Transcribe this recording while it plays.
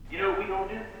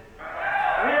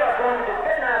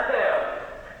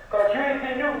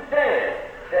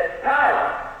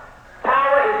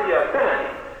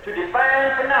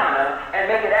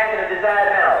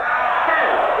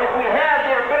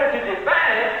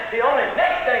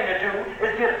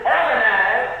get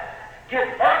organized, get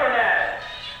organized.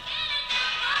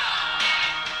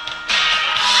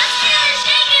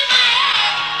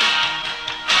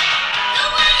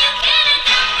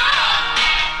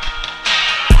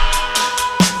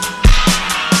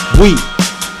 We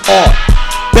are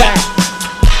back.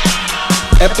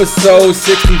 Episode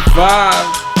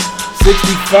 65.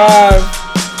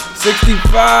 65.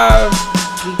 65.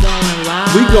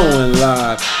 We going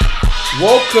live.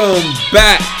 Welcome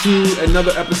back to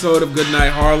another episode of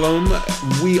Goodnight Harlem.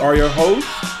 We are your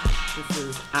hosts. This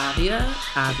is Avia,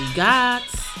 Avi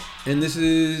Gotts. And this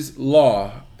is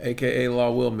Law, aka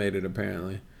Law Will made it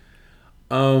apparently.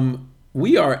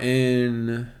 We are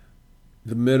in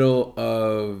the middle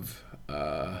of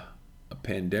a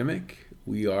pandemic.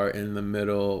 We are in the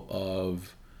middle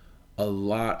of a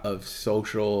lot of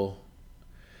social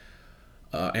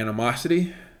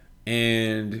animosity,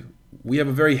 and we have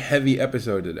a very heavy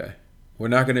episode today. We're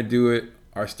not going to do it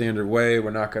our standard way.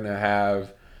 We're not going to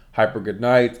have hyper good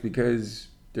nights because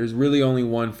there's really only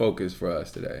one focus for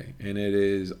us today, and it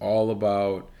is all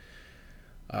about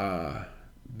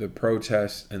the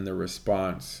protests and the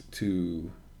response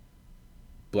to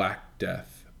Black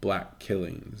death, Black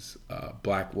killings,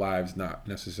 Black lives not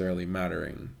necessarily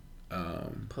mattering.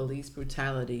 Police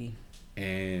brutality.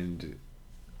 And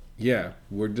yeah,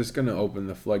 we're just going to open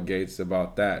the floodgates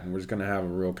about that, and we're just going to have a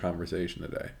real conversation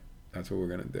today. That's what we're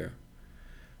going to do.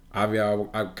 Avi,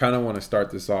 I kind of want to start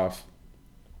this off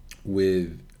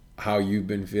with how you've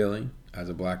been feeling as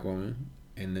a Black woman,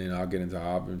 and then I'll get into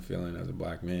how I've been feeling as a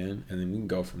Black man, and then we can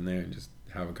go from there and just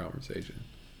have a conversation.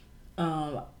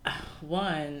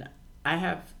 One, I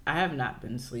have not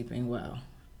been sleeping well.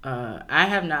 I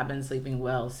have not been sleeping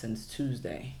well since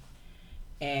Tuesday,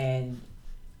 and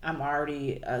I'm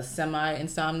already a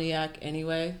semi-insomniac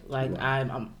anyway. Like right.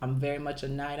 I'm very much a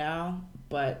night owl,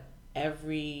 but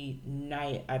every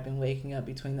night I've been waking up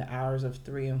between the hours of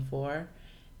 3 and 4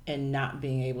 and not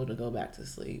being able to go back to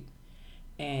sleep.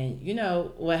 And you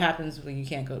know what happens when you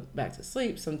can't go back to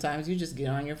sleep? Sometimes you just get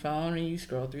on your phone and you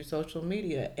scroll through social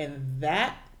media, and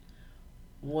that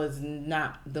was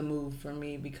not the move for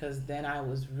me because then I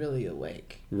was really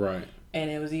awake. Right.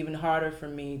 And it was even harder for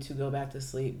me to go back to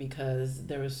sleep because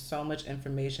there was so much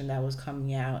information that was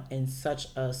coming out in such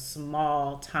a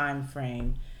small time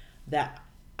frame that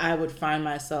I would find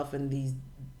myself in these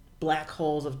black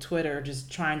holes of Twitter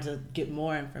just trying to get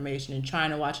more information and trying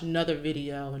to watch another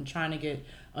video and trying to get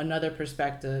another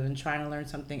perspective and trying to learn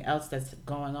something else that's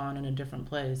going on in a different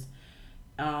place.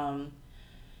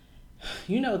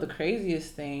 You know, the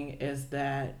craziest thing is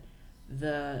that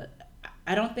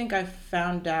I don't think I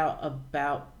found out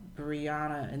about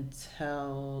Breonna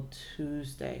until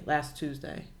last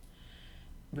Tuesday,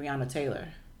 Breonna Taylor.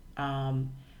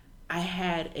 I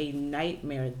had a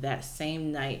nightmare that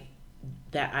same night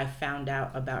that I found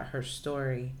out about her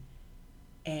story,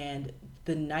 and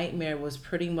the nightmare was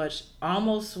pretty much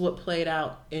almost what played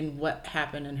out in what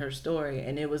happened in her story.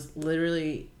 And it was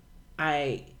literally,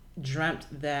 I dreamt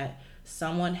that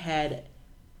someone had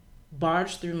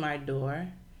barged through my door,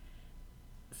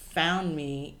 found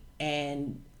me,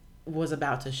 and was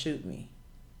about to shoot me.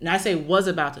 And I say was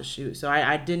about to shoot, so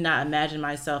I did not imagine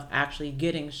myself actually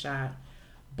getting shot,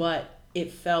 but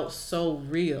it felt so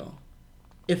real.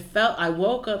 I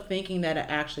woke up thinking that it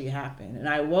actually happened, and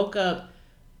I woke up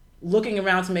looking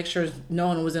around to make sure no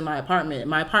one was in my apartment.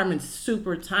 My apartment's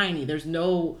super tiny. There's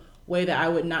no way that I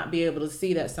would not be able to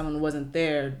see that someone wasn't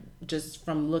there just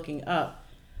from looking up.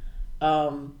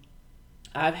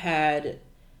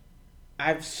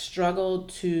 I've struggled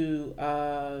to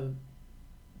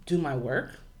do my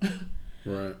work.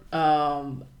 Right.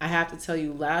 I have to tell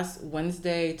you, last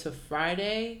Wednesday to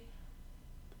Friday,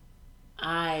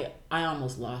 I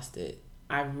almost lost it.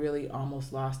 I really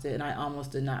almost lost it, and I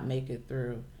almost did not make it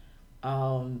through.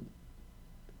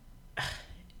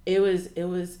 It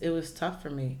was tough for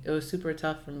me. It was super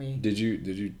tough for me. Did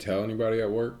you tell anybody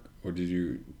at work, or did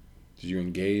you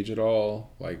engage at all,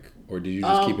 or did you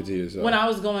just keep it to yourself? When I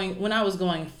was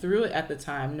going through it at the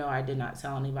time, no, I did not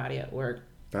tell anybody at work.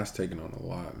 That's taking on a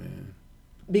lot, man.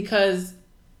 Because,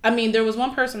 there was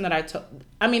one person that I told.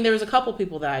 There was a couple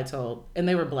people that I told, and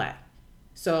they were Black.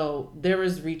 So there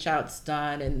was reach outs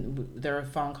done, and there were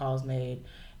phone calls made.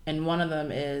 And one of them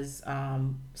is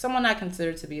someone I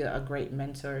consider to be a great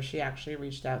mentor. She actually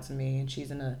reached out to me, and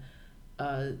she's in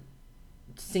a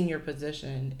senior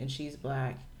position, and she's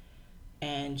Black.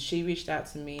 And she reached out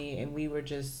to me, and we were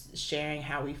just sharing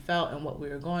how we felt and what we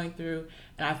were going through.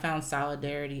 And I found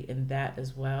solidarity in that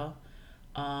as well.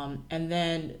 And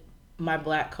then my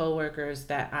Black coworkers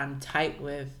that I'm tight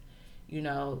with,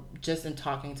 just in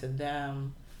talking to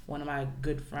them, one of my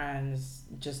good friends,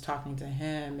 just talking to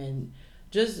him, and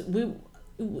just we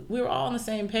were all on the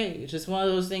same page. It's one of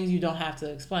those things you don't have to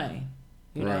explain,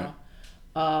 you Right.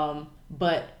 know.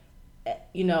 But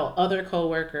other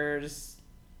coworkers,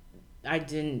 I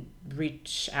didn't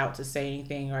reach out to say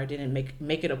anything, or I didn't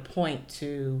make it a point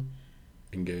to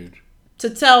Engage.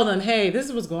 tell them, hey, this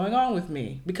is what's going on with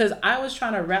me, because I was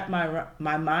trying to wrap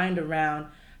my mind around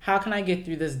how can I get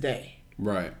through this day.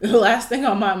 Right. The last thing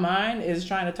on my mind is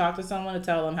trying to talk to someone to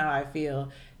tell them how I feel,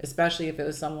 especially if it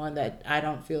was someone that I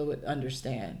don't feel would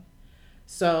understand.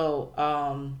 So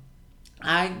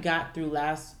I got through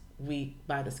last week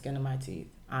by the skin of my teeth.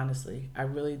 Honestly, I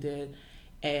really did,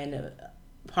 and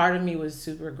part of me was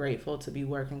super grateful to be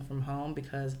working from home,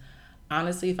 because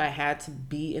honestly, if I had to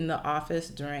be in the office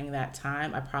during that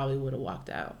time, I probably would have walked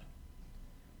out.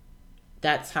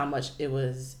 That's how much it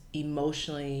was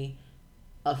emotionally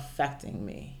affecting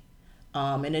me.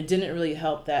 And it didn't really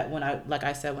help that when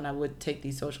I would take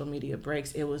these social media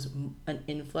breaks, it was an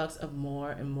influx of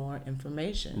more and more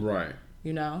information. Right.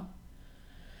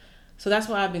 So that's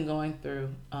what I've been going through.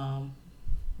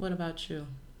 What about you?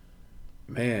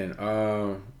 Man,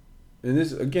 and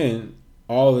this again,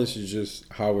 all this is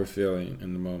just how we're feeling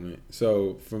in the moment.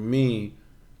 So for me,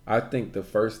 I think the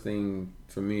first thing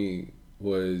for me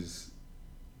was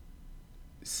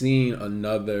seeing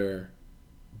another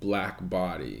black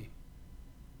body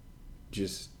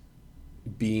just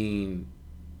being,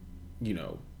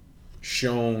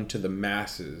 shown to the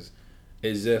masses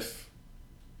as if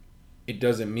it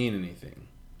doesn't mean anything,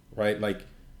 right? Like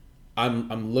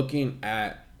I'm looking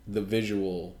at the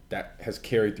visual that has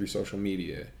carried through social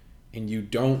media, and you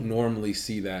don't normally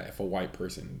see that if a white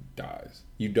person dies.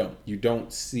 You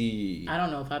don't see. I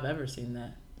don't know if I've ever seen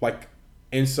that.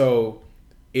 And so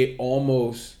it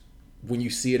almost, when you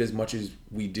see it as much as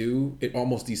we do, it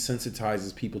almost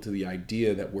desensitizes people to the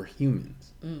idea that we're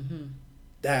humans. Mm-hmm.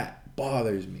 That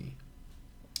bothers me.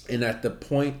 And at the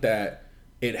point that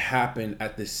it happened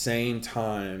at the same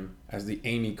time as the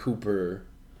Amy Cooper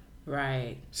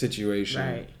situation,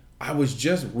 Right. I was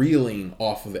just reeling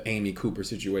off of the Amy Cooper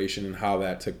situation and how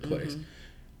that took place. Mm-hmm.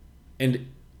 And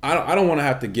I don't want to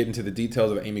have to get into the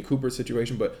details of the Amy Cooper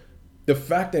situation, but the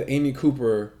fact that Amy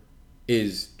Cooper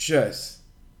is just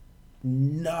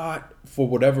not, for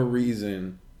whatever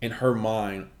reason, in her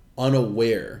mind,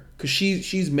 unaware, because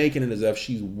she's making it as if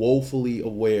she's woefully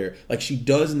aware. Like, she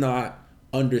does not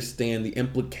understand the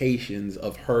implications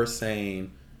of her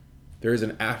saying there's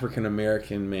an African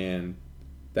American man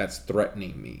that's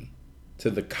threatening me to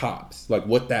the cops, like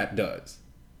what that does,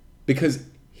 because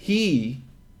he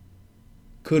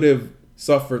could have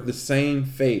suffered the same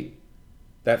fate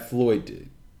that Floyd did.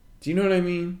 Do you know what I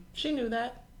mean? She knew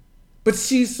that. But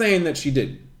she's saying that she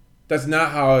didn't. That's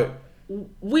not how it...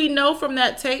 We know from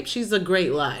that tape she's a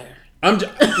great liar.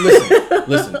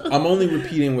 Listen. I'm only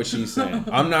repeating what she's saying.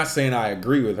 I'm not saying I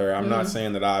agree with her. I'm not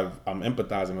saying that I'm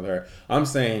empathizing with her. I'm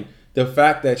saying the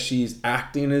fact that she's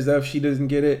acting as if she doesn't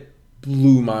get it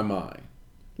blew my mind.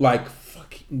 Like,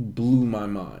 fucking blew my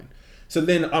mind. So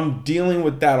then I'm dealing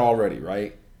with that already,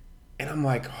 right? And I'm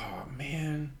like, oh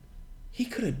man, he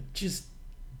could have just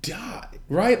died,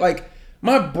 right? Like,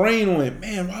 my brain went,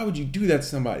 man, why would you do that to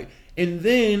somebody? And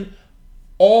then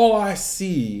all I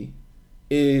see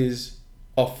is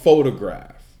a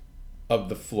photograph of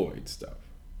the Floyd stuff.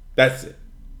 That's it.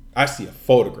 I see a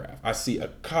photograph. I see a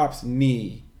cop's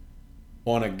knee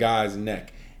on a guy's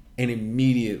neck. And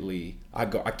immediately I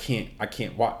go, I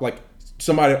can't watch. Like,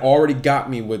 somebody already got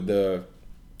me with the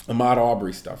Ahmaud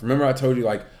Arbery stuff. Remember I told you,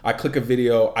 like, I click a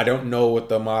video, I don't know what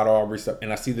the Ahmaud Arbery stuff,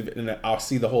 and I'll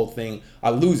see the whole thing. I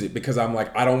lose it because I'm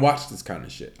like, I don't watch this kind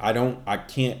of shit. I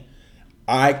can't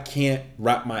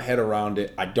wrap my head around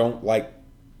it. I don't like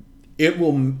it.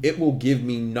 Will give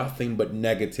me nothing but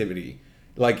negativity.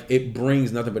 Like, it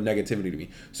brings nothing but negativity to me.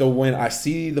 So when I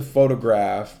see the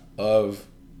photograph of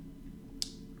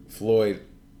Floyd,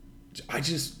 I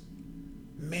just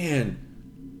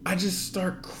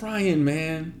start crying,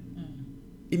 man.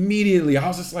 Immediately, I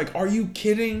was just like, are you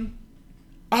kidding?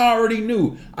 I already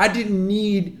knew. I didn't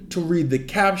need to read the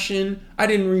caption. I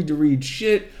didn't need to read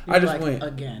shit. I just went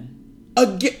again,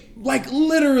 like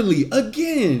literally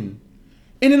again.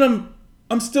 And then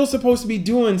I'm still supposed to be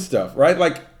doing stuff, right?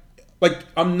 Like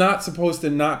I'm not supposed to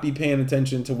not be paying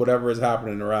attention to whatever is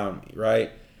happening around me,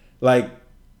 right? Like,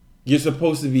 you're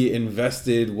supposed to be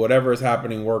invested. Whatever is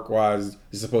happening work-wise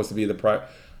is supposed to be the priority.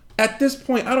 At this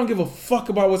point, I don't give a fuck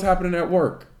about what's happening at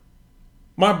work.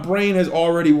 My brain has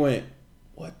already went,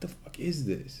 what the fuck is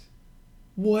this?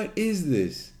 What is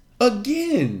this?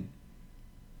 Again.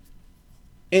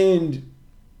 And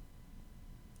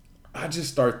I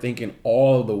just start thinking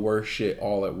all the worst shit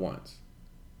all at once.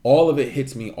 All of it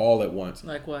hits me all at once.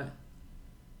 Like what?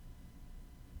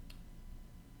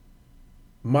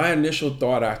 My initial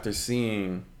thought after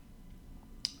seeing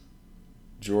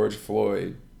George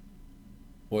Floyd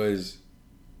was,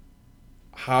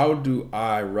 how do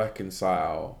I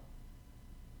reconcile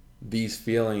these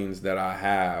feelings that I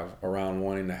have around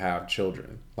wanting to have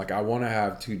children? Like, I want to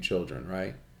have 2 children,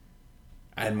 right?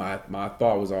 And my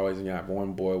thought was always, you know, I have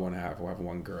one boy, one half, I have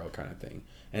one girl kind of thing.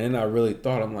 And then I really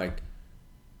thought, I'm like,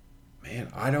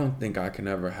 man, I don't think I can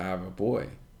ever have a boy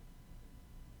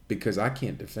because I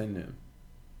can't defend him.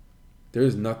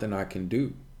 There's nothing I can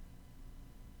do.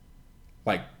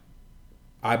 Like,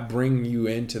 I bring you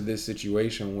into this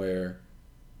situation where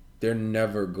they're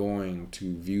never going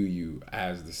to view you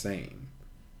as the same.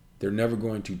 They're never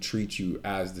going to treat you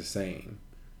as the same.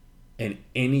 And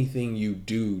anything you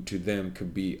do to them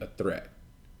could be a threat.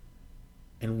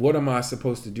 And what am I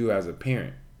supposed to do as a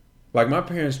parent? Like, my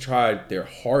parents tried their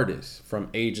hardest from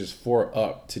ages 4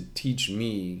 up to teach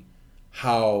me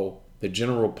how the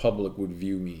general public would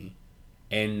view me,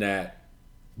 and that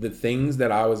the things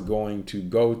that I was going to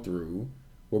go through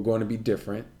were going to be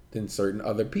different than certain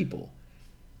other people.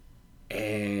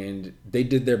 And they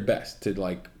did their best to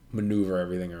like maneuver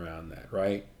everything around that,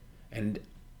 right? And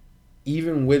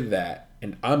even with that,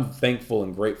 and I'm thankful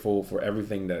and grateful for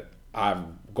everything that I've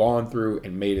gone through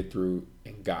and made it through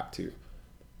and got to.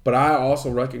 But I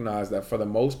also recognize that for the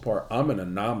most part, I'm an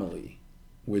anomaly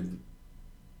with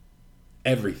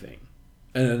everything.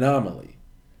 An anomaly.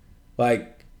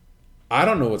 Like, I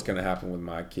don't know what's going to happen with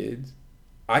my kids.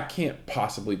 I can't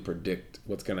possibly predict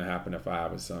what's going to happen if I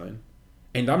have a son.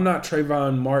 And I'm not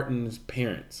Trayvon Martin's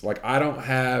parents. Like, I don't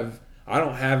have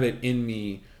it in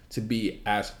me to be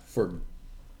as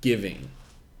forgiving.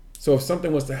 So if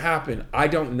something was to happen, I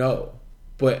don't know.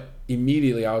 But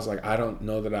immediately I was like, I don't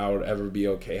know that I would ever be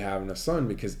okay having a son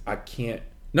because I can't.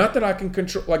 Not that I can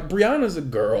control. Like, Brianna's a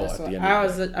girl at the end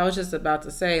of the day. I was just about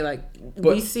to say, like,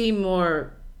 But, we see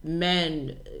more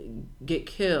men get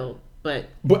killed, but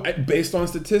based on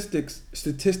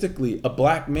statistically, a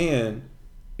black man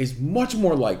is much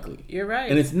more likely. You're right.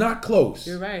 And it's not close.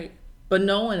 You're right. But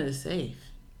no one is safe.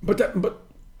 But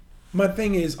my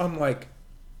thing is, I'm like,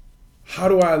 how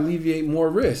do I alleviate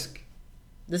more risk?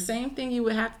 The same thing you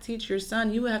would have to teach your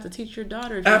son, you would have to teach your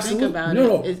daughter if Absolutely. you think about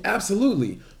No, it.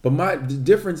 absolutely. But the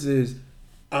difference is,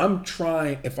 I'm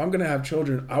trying, if I'm going to have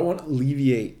children, I want to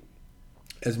alleviate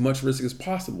as much risk as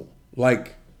possible.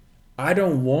 Like, I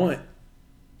don't want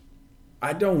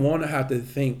to have to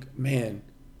think, man,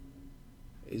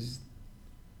 is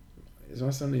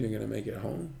my son even going to make it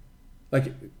home?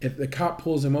 Like, if the cop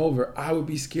pulls him over, I would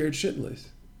be scared shitless.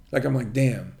 Like, I'm like,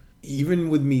 damn, even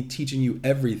with me teaching you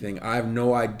everything, I have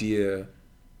no idea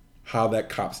how that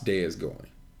cop's day is going.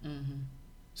 Mm-hmm.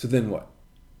 So then what?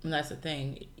 And that's the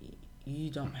thing.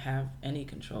 You don't have any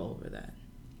control over that.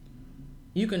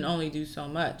 You can only do so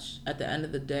much. At the end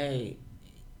of the day,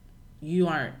 you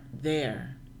aren't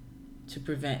there to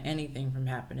prevent anything from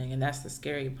happening. And that's the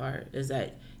scary part, is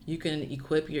that you can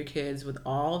equip your kids with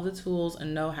all of the tools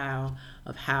and know-how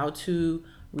of how to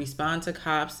respond to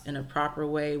cops in a proper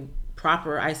way.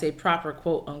 Proper, I say proper,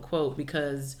 quote unquote,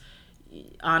 because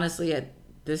honestly, at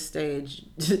this stage,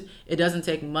 it doesn't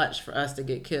take much for us to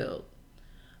get killed.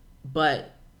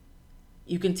 But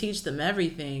you can teach them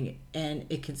everything, and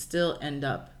it can still end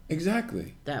up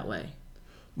exactly that way.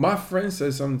 My friend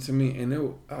said something to me, and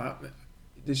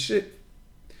the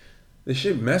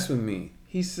shit messed with me.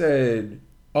 He said,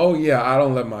 "Oh yeah, I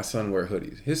don't let my son wear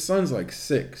hoodies." His son's like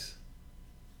 6,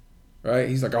 right?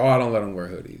 He's like, "Oh, I don't let him wear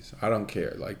hoodies. I don't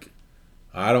care. Like,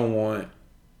 I don't want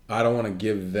to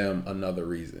give them another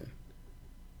reason."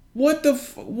 What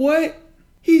what?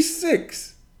 He's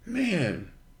 6,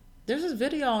 man. There's this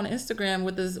video on Instagram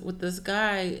with this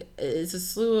guy. It's a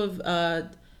slew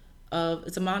of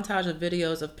it's a montage of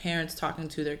videos of parents talking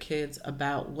to their kids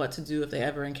about what to do if they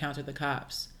ever encounter the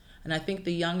cops. And I think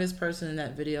the youngest person in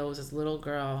that video was this little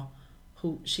girl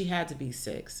who, she had to be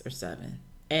 6 or 7.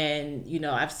 And, you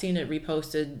know, I've seen it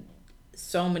reposted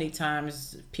so many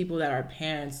times, people that are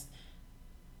parents,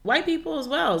 white people as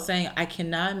well, saying, I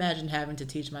cannot imagine having to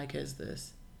teach my kids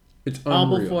this. It's unreal.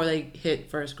 All before they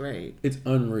hit first grade. It's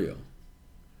unreal.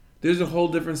 There's a whole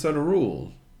different set of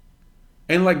rules.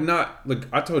 And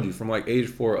I told you, from like age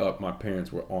 4 up, my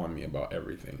parents were on me about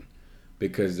everything.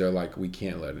 Because they're like, we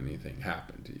can't let anything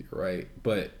happen to you, right?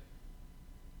 But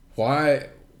why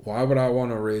would I want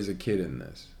to raise a kid in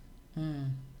this?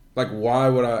 Like, why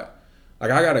would I? Like,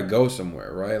 I gotta go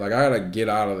somewhere, right? Like, I gotta get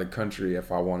out of the country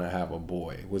if I want to have a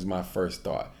boy, was my first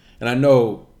thought. And I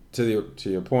know to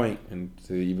your point, and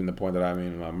to even the point that I made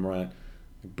in my rant,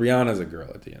 Brianna's a girl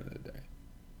at the end of the day,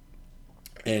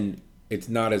 and it's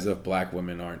not as if black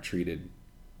women aren't treated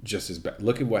just as bad.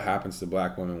 Look at what happens to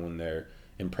black women when they're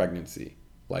in pregnancy.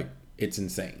 Like, it's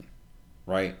insane,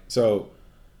 right? So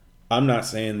I'm not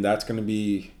saying that's going to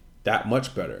be that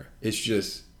much better. It's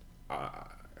just,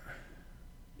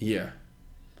 yeah.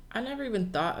 I never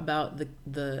even thought about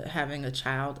the having a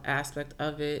child aspect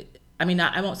of it. I mean,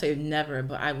 I won't say never,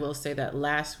 but I will say that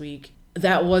last week,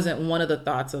 that wasn't one of the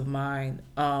thoughts of mine.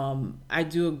 I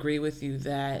do agree with you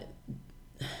that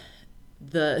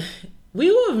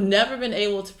we would have never been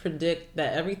able to predict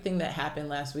that everything that happened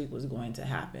last week was going to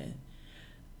happen.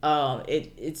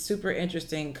 It's super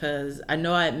interesting because I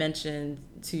know I had mentioned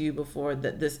to you before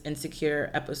that this Insecure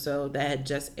episode that had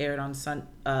just aired on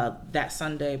that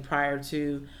Sunday prior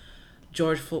to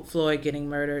George Floyd getting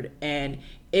murdered, and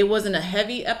it wasn't a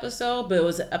heavy episode, but it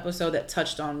was an episode that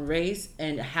touched on race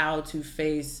and how to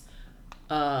face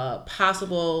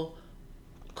possible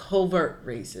covert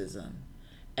racism,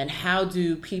 and how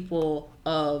do people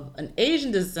of an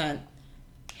Asian descent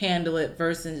handle it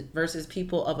versus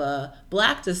people of a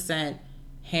black descent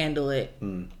handle it,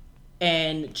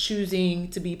 and choosing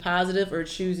to be positive or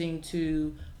choosing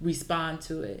to respond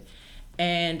to it.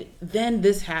 And then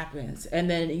this happens, and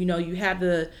then you have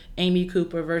the Amy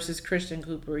Cooper versus Christian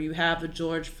Cooper, you have the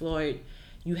George Floyd,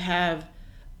 you have,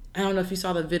 I don't know if you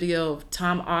saw the video of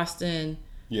Tom Austin,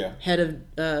 head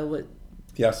of what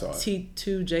Yeah, I saw it.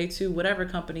 T2J2, whatever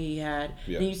company he had.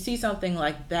 Yeah. And you see something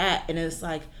like that, and it's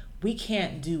like, we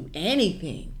can't do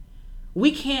anything.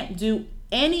 We can't do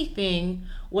anything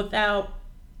without.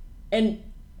 And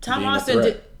Tom Austin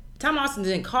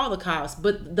didn't call the cops,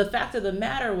 but the fact of the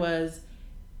matter was,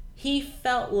 he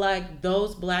felt like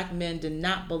those black men did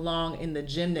not belong in the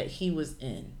gym that he was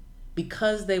in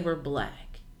because they were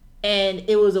black, and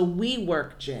it was a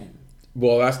WeWork gym.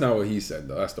 Well, that's not what he said,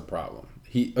 though. That's the problem.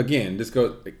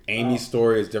 Amy's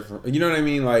story is different. You know what I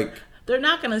mean? Like, they're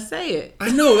not gonna say it. I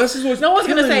know, that's just what's no one's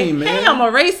gonna say, me, "Hey, I'm a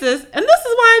racist, and this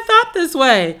is why I thought this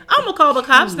way. I'm gonna call the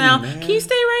cops now. Man. Can you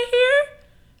stay right here?"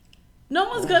 No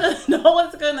one's gonna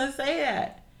say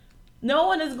that. No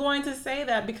one is going to say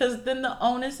that, because then the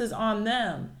onus is on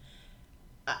them.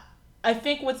 I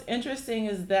think what's interesting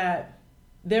is that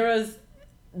there was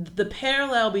the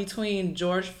parallel between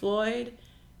George Floyd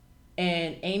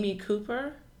and Amy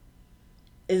Cooper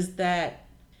is that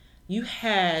you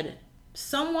had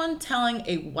someone telling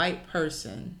a white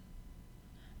person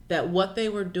that what they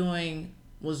were doing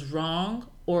was wrong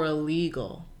or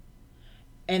illegal.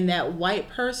 And that white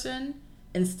person,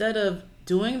 instead of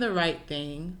doing the right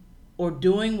thing or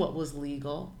doing what was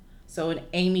legal, so in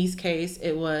Amy's case,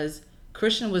 it was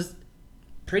Christian was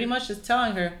pretty much just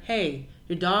telling her, hey,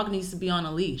 your dog needs to be on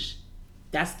a leash.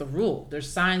 That's the rule.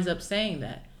 There's signs up saying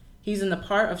that. He's in the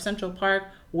part of Central Park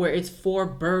where it's for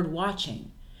bird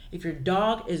watching. If your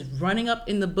dog is running up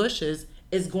in the bushes,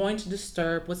 it's going to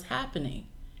disturb what's happening.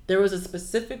 There was a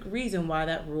specific reason why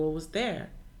that rule was there.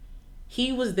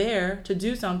 He was there to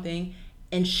do something,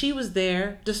 and she was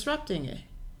there disrupting it.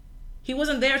 He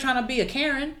wasn't there trying to be a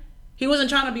Karen. He wasn't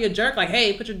trying to be a jerk like,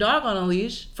 hey, put your dog on a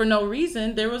leash for no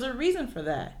reason. There was a reason for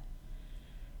that.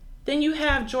 Then you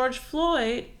have George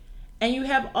Floyd, and you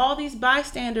have all these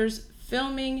bystanders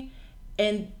filming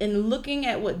and looking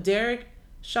at what Derek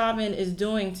Chauvin is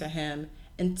doing to him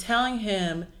and telling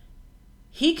him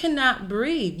he cannot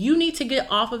breathe. You need to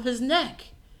get off of his neck.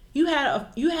 You had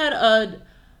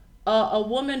a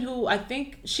woman who, I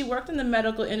think she worked in the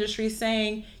medical industry,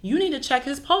 saying, you need to check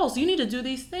his pulse. You need to do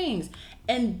these things.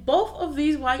 And both of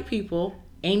these white people,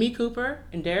 Amy Cooper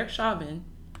and Derek Chauvin,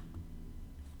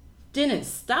 didn't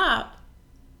stop.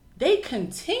 They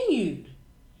continued.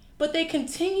 But they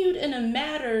continued in a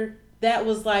manner that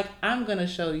was like, I'm going to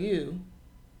show you.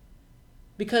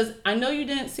 Because I know you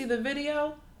didn't see the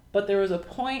video, but there was a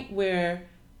point where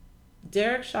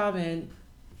Derek Chauvin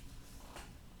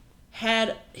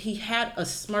had a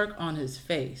smirk on his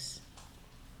face.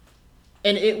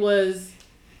 And it was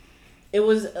a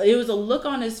look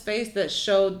on his face that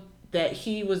showed that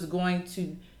he was going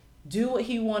to do what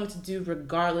he wanted to do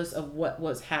regardless of what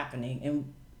was happening.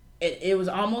 And it was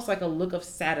almost like a look of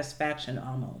satisfaction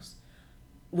almost,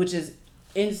 which is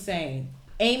insane.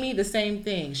 Amy, the same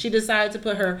thing. She decided to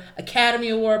put her Academy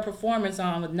Award performance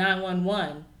on with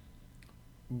 911.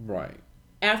 Right.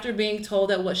 After being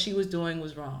told that what she was doing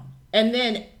was wrong. And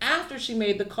then after she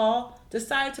made the call,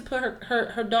 decided to put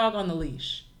her dog on the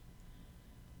leash.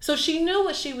 So she knew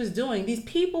what she was doing. These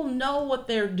people know what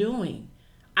they're doing.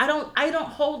 I don't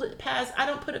put it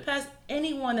past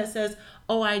anyone that says,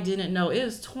 oh, I didn't know. It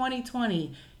was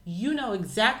 2020. You know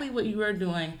exactly what you are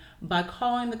doing by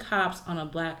calling the cops on a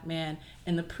black man,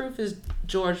 and the proof is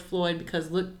George Floyd,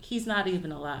 because look, he's not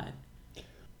even alive.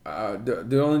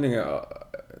 The only thing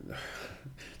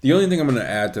I'm gonna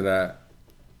add to that,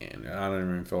 and I don't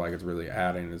even feel like it's really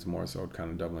adding, it's more so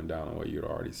kind of doubling down on what you'd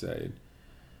already said.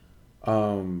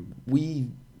 We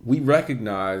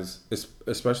recognize,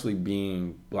 especially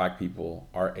being black people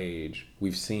our age,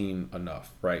 we've seen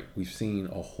enough, right? We've seen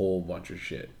a whole bunch of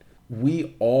shit.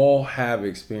 We all have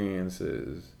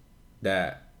experiences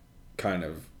that kind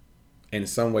of, in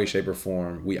some way, shape, or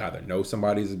form, we either know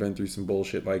somebody has been through some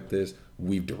bullshit like this,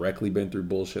 we've directly been through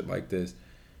bullshit like this.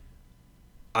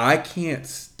 I can't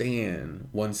stand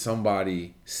when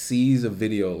somebody sees a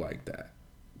video like that,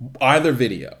 either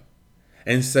video,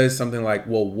 and says something like,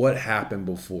 well, what happened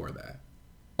before that?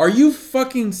 Are you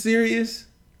fucking serious?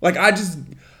 Like,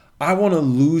 I want to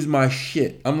lose my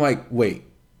shit. I'm like, wait,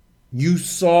 you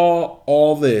saw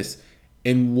all this,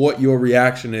 and what your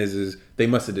reaction is they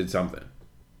must have did something.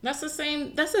 That's the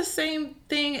same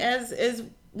thing as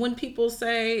when people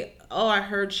say, "Oh, I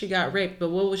heard she got raped, but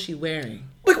what was she wearing?"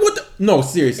 Like, what the? No,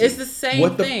 seriously. It's the same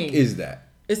what thing. What the is that?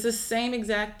 It's the same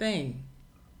exact thing.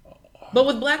 But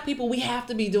with black people, we have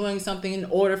to be doing something in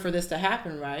order for this to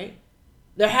happen, right?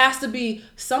 There has to be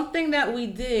something that we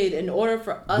did in order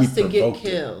for us to get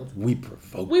killed. We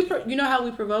provoked it. You know how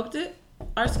we provoked it?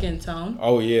 Our skin tone.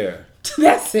 Oh, yeah.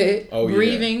 That's it. Oh,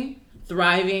 Breathing,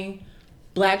 thriving,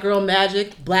 black girl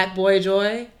magic, black boy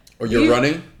joy. Or you're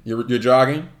running, you're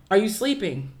jogging. Are you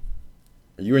sleeping?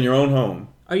 Are you in your own home?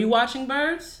 Are you watching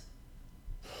birds?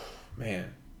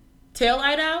 Man. Tail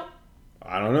light out?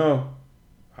 I don't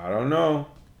know.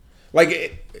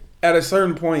 Like, at a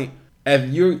certain point, if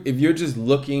you're just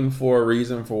looking for a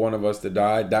reason for one of us to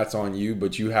die, that's on you,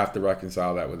 but you have to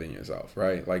reconcile that within yourself,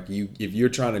 right? Like, if you're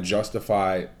trying to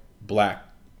justify black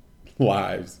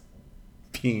lives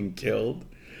being killed,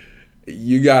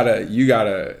 you gotta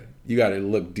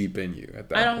look deep in you at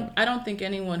that point. I don't think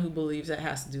anyone who believes that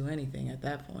has to do anything at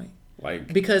that point.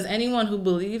 Like, because anyone who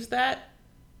believes that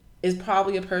is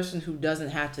probably a person who doesn't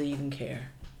have to even care.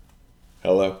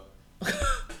 Hello.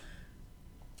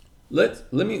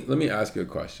 Let me ask you a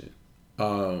question.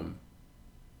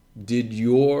 Did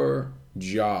your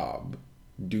job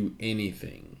do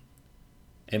anything?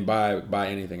 And by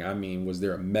anything, I mean, was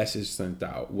there a message sent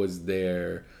out? Was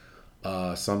there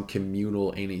some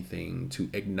communal anything to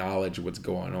acknowledge what's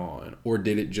going on? Or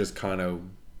did it just kind of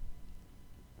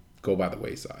go by the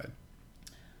wayside?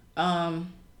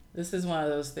 This is one of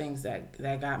those things that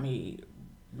got me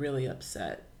really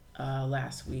upset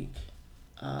last week.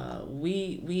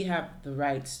 We have the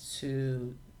rights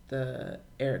to the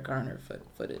Eric Garner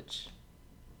footage.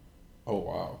 Oh,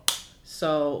 wow.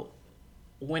 So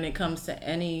when it comes to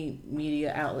any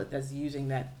media outlet that's using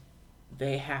that,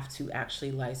 they have to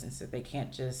actually license it. They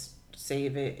can't just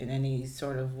save it in any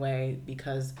sort of way,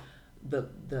 because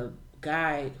the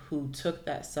guy who took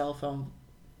that cell phone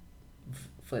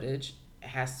footage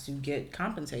has to get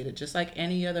compensated, just like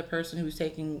any other person who's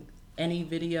taking any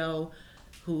video,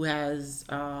 who has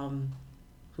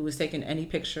taken any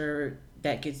picture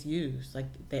that gets used. Like,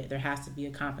 there has to be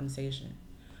a compensation.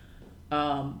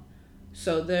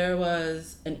 So there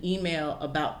was an email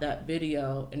about that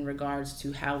video in regards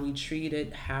to how we treat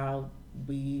it, how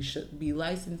we should be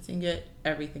licensing it,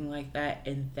 everything like that,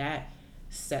 and that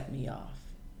set me off.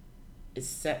 It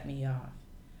set me off.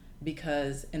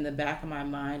 Because in the back of my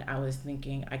mind, I was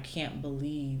thinking, I can't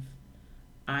believe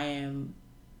I am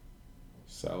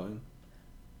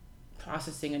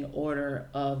processing an order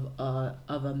of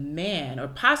a man, or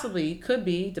possibly could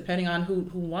be, depending on who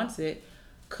wants it,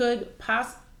 could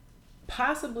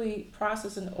possibly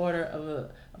process an order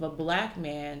of a black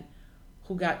man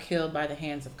who got killed by the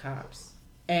hands of cops.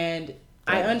 And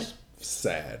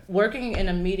sad. Working in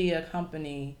a media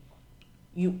company,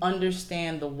 you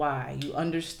understand the why. You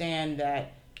understand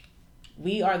that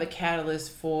we are the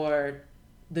catalyst for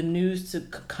the news to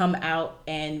come out,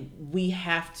 and we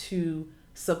have to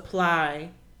supply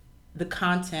the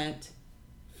content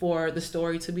for the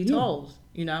story to be told,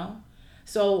 you know?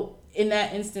 So in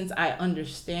that instance, I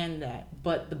understand that.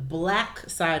 But the black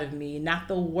side of me, not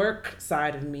the work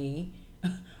side of me,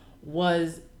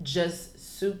 was just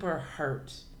super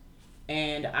hurt.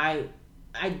 And I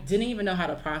didn't even know how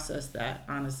to process that,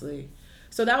 honestly.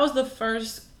 So that was the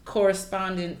first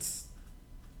correspondence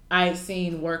I've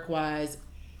seen work-wise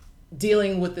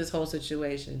dealing with this whole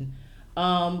situation.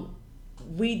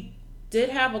 We did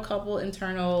have a couple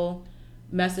internal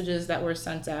messages that were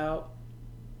sent out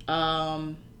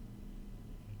from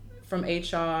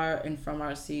HR and from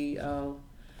our CEO.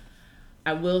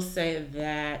 I will say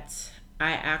that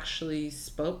I actually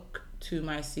spoke to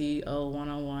my CEO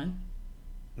one-on-one.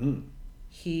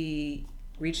 He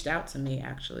reached out to me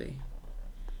actually,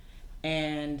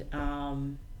 and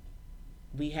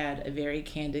we had a very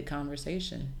candid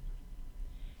conversation.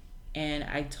 And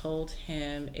I told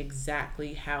him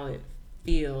exactly how it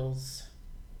feels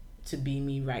to be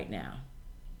me right now.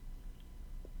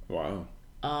 Wow.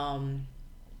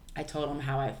 I told him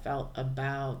how I felt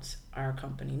about our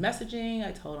company messaging.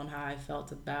 I told him how I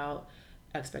felt about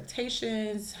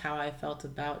expectations, how I felt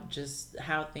about just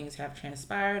how things have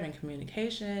transpired and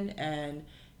communication, and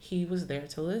he was there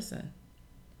to listen.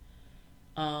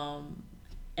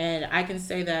 And I can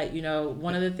say that,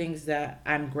 one of the things that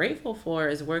I'm grateful for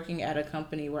is working at a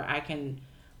company where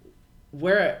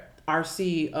where our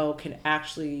CEO can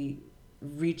actually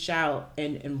reach out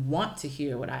and want to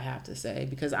hear what I have to say,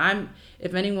 because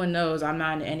if anyone knows, I'm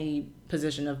not in any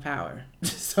position of power.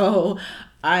 So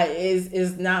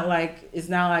it's not like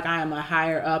I am a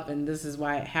higher up and this is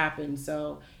why it happened.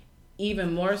 So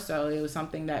even more so, it was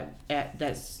something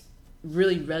that's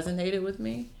really resonated with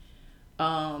me.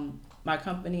 My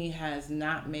company has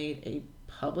not made a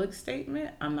public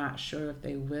statement. I'm not sure if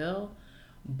they will,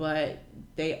 but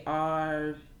they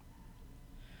are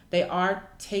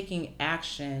taking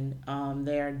action.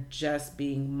 They're just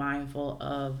being mindful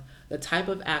of the type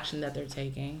of action that they're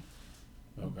taking.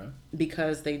 Okay.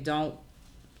 Because they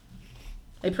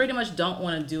pretty much don't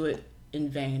want to do it in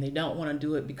vain. They don't want to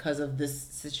do it because of this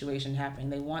situation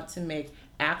happening. They want to make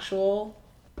actual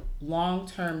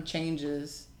long-term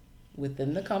changes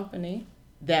within the company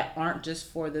that aren't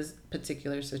just for this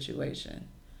particular situation.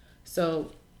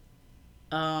 So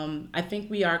I think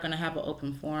we are going to have an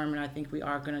open forum, and I think we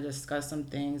are going to discuss some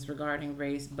things regarding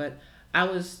race. But I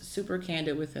was super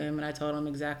candid with him, and I told him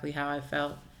exactly how I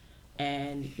felt.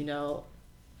 And,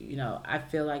 I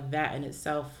feel like that in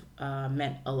itself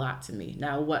meant a lot to me.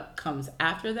 Now, what comes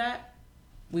after that,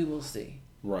 we will see.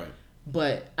 Right.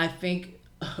 But I think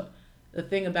the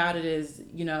thing about it is,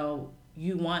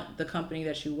 you want the company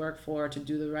that you work for to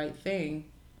do the right thing.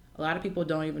 A lot of people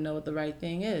don't even know what the right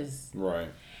thing is. Right.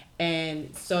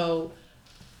 And so,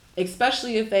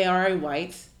 especially if they are a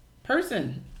white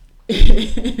person,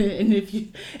 and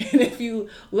if you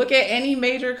look at any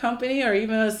major company or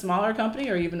even a smaller company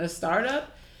or even a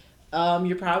startup,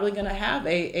 you're probably going to have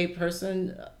a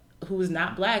person who is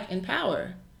not black in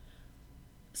power.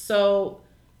 So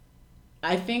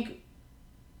I think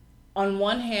on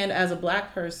one hand, as a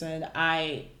black person,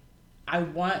 I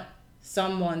want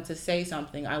someone to say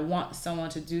something. I want someone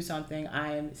to do something.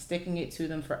 I am sticking it to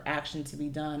them for action to be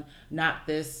done, not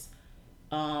this,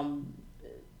 I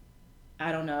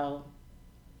don't know,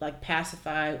 like passive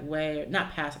way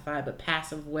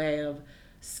of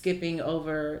skipping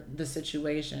over the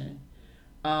situation.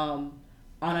 On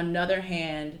another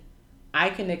hand, I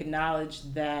can acknowledge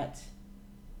that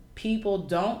people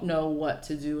don't know what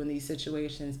to do in these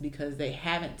situations because they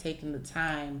haven't taken the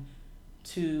time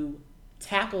to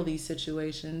tackle these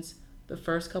situations the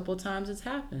first couple of times it's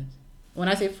happened. When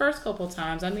I say first couple of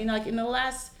times, I mean like in the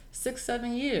last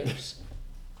 6-7 years.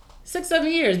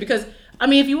 6-7 years, because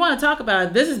if you want to talk about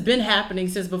it, this has been happening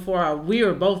since before we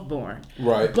were both born.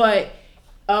 Right. But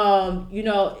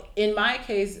in my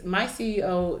case, my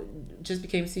CEO just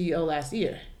became CEO last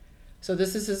year. So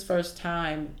this is his first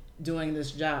time doing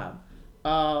this job.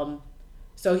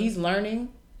 So he's learning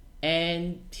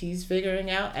and he's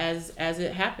figuring out as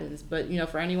it happens. But,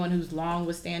 for anyone who's long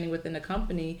withstanding within the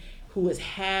company, who has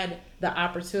had the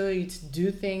opportunity to do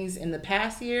things in the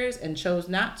past years and chose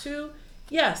not to,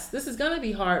 yes, this is going to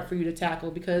be hard for you to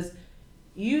tackle because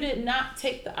you did not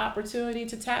take the opportunity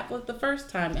to tackle it the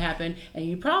first time it happened. And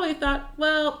you probably thought,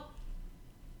 well,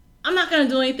 I'm not going to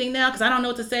do anything now because I don't know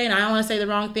what to say and I don't want to say the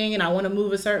wrong thing and I want to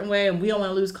move a certain way and we don't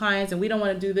want to lose clients and we don't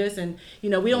want to do this and, we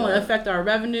don't want to affect our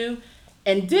revenue,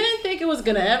 and didn't think it was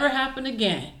going to ever happen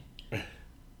again.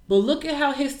 But look at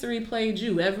how history played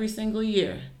you every single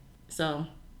year. So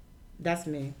that's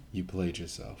me. You played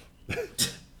yourself.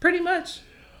 Pretty much.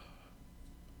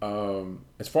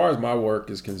 As far as my work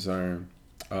is concerned,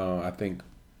 I think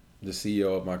the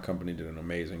CEO of my company did an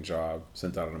amazing job,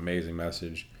 sent out an amazing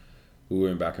message. We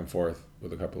went back and forth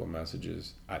with a couple of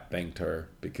messages. I thanked her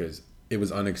because it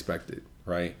was unexpected,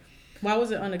 right? Why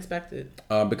was it unexpected?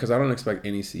 Because I don't expect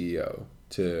any CEO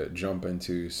to jump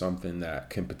into something that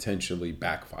can potentially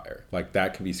backfire. Like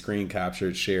that can be screen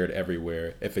captured, shared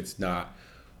everywhere. If it's not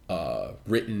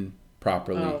written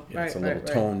properly, it's a little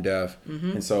tone deaf.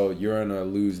 Mm-hmm. And so you're in a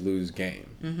lose-lose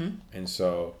game. Mm-hmm. And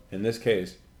so in this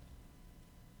case,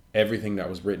 everything that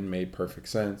was written made perfect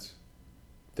sense.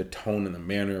 The tone and the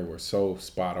manner were so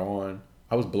spot on.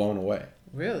 I was blown away.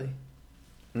 Really?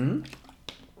 Mm-hmm.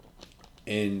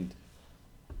 and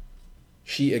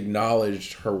she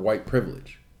acknowledged her white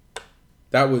privilege.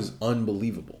 That was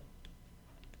unbelievable.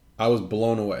 I was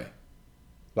blown away.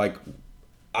 Like,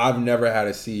 I've never had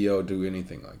a CEO do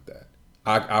anything like that.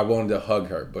 I wanted to hug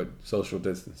her, but social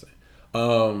distancing.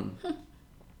 And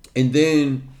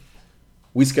then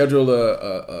we scheduled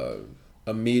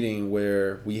a meeting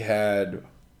where we had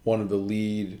one of the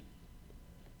lead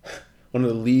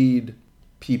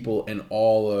people in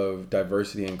all of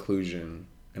diversity and inclusion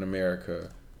in America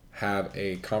have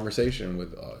a conversation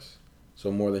with us.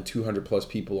 So more than 200 plus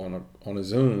people on a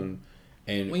Zoom.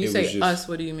 And when you say us,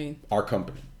 what do you mean? Our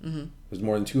company. Mm-hmm. There's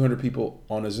more than 200 people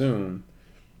on a Zoom,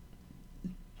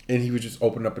 and he would just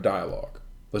open up a dialogue.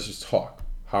 Let's just talk.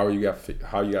 How are you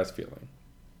guys feeling?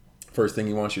 First thing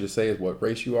he wants you to say is what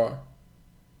race you are,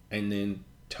 and then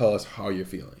tell us how you're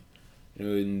feeling.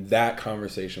 And that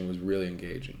conversation was really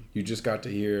engaging. You just got to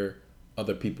hear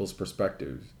other people's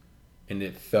perspectives, and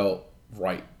it felt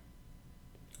right.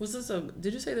 Was this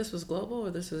did you say this was global,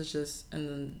 or this was just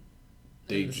in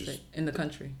the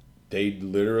country? They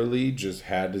literally just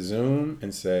had to Zoom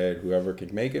and said, whoever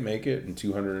can make it, and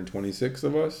 226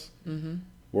 of us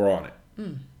were on it.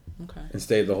 Okay. And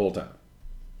stayed the whole time.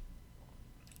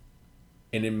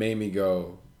 And it made me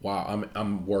go, wow,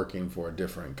 I'm working for a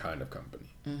different kind of company.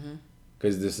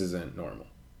 Because this isn't normal.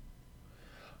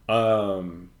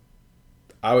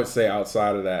 I would say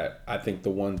outside of that, I think the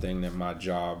one thing that my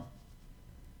job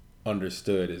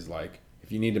understood is like,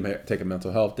 if you need to take a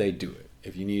mental health day, do it.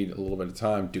 If you need a little bit of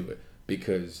time, do it.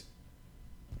 Because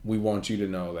we want you to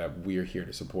know that we're here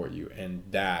to support you. And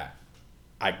that,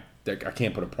 I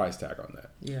can't put a price tag on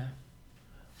that. Yeah.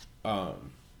 I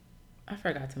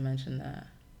forgot to mention that.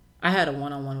 I had a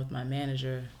one-on-one with my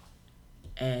manager,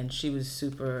 and she was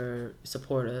super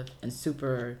supportive and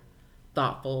super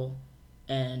thoughtful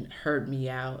and heard me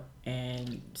out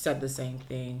and said the same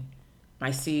thing.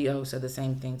 My CEO said the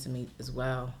same thing to me as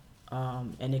well.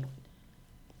 And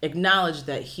acknowledged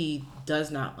that he does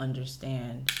not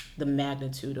understand the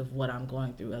magnitude of what I'm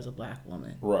going through as a Black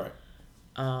woman. Right.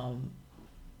 But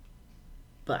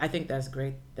I think that's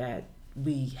great that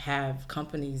we have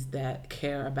companies that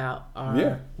care about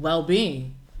our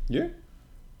well-being. Yeah.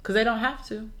 Because they don't have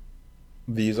to.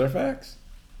 These are facts.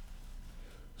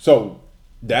 So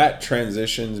that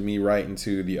transitions me right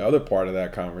into the other part of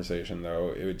that conversation,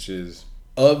 though, which is,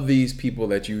 of these people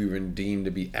that you even deem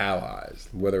to be allies,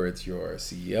 whether it's your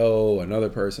CEO, another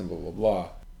person, blah, blah, blah,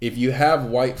 if you have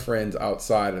white friends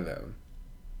outside of them,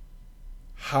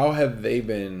 how have they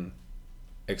been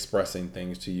expressing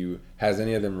things to you? Has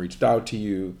any of them reached out to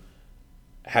you?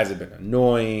 Has it been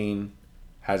annoying?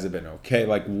 Has it been okay?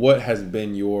 Like, what has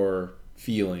been your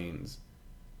feelings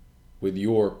with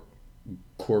your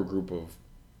core group of,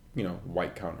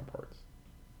 white counterparts?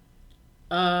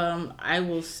 I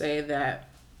will say that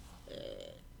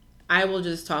I will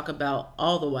just talk about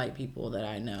all the white people that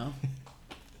I know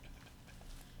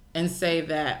and say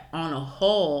that on a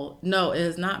whole, no, it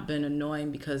has not been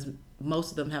annoying because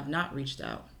most of them have not reached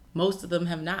out. Most of them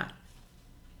have not.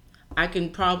 I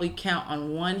can probably count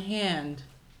on one hand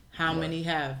how many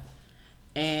have.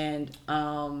 And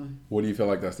what do you feel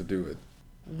like that's to do with?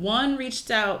 One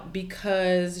reached out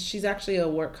because she's actually a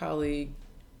work colleague.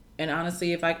 And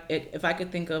honestly, if I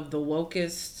could think of the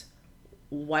wokest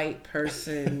white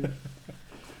person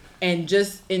and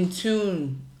just in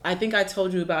tune, I think I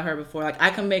told you about her before. Like, I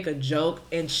can make a joke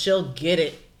and she'll get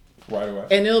it right away.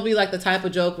 And it'll be like the type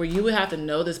of joke where you would have to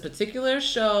know this particular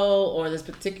show or this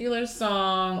particular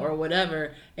song or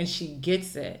whatever, and she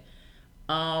gets it.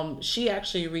 She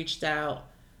actually reached out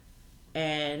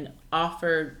and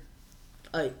offered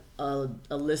a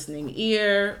listening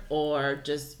ear, or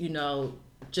just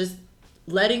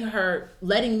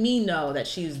letting me know that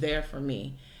she's there for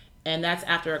me. And that's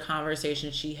after a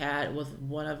conversation she had with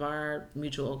one of our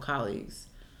mutual colleagues.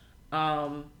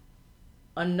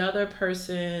 Another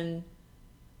person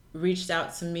reached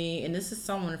out to me, and this is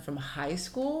someone from high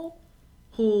school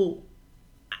who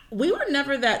we were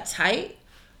never that tight,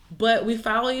 but we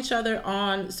follow each other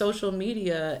on social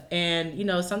media. And,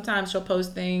 sometimes she'll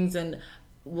post things and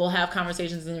we'll have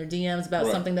conversations in her DMs about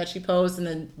something that she posts, and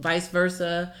then vice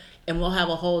versa. And we'll have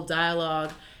a whole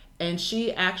dialogue. And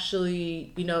she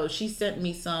actually, she sent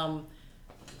me some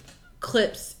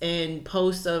clips and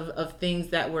posts of things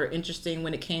that were interesting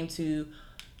when it came to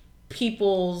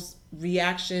people's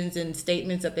reactions and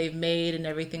statements that they've made and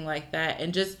everything like that.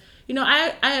 And just,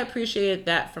 I appreciated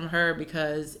that from her,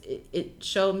 because it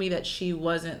showed me that she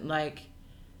wasn't like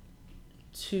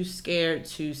too scared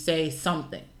to say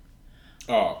something.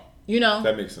 Oh,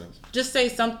 that makes sense. Just say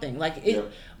something. Like, you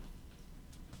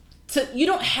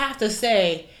don't have to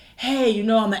say, hey, you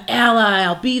know, I'm an ally.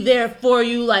 I'll be there for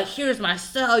you. Like, here's my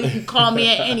cell. You can call me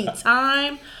at any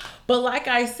time. But like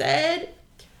I said,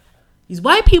 these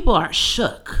white people are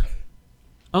shook.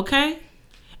 Okay?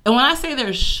 And when I say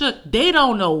they're shook, they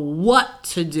don't know what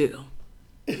to do.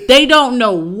 They don't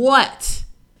know what.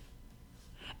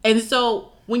 And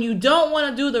so when you don't want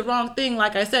to do the wrong thing,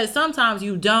 like I said, sometimes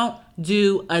you don't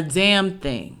do a damn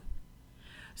thing.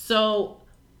 So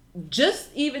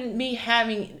just even me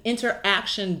having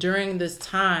interaction during this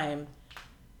time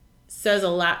says a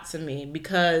lot to me,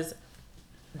 because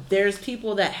there's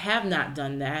people that have not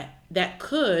done that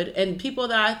could, and people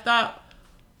that I thought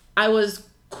I was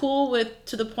cool with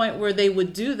to the point where they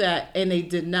would do that, and they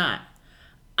did not.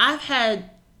 I've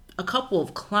had a couple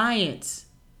of clients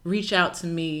reach out to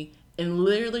me and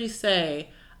literally say,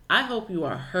 I hope you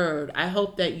are heard. I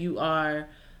hope that you are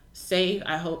safe.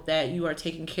 I hope that you are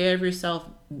taking care of yourself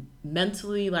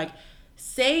mentally. Like,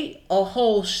 say a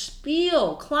whole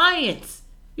spiel. Clients,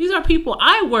 these are people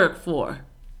I work for.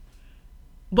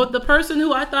 But the person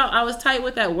who I thought I was tight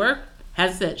with at work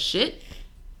has said shit.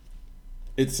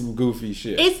 It's some goofy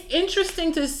shit. It's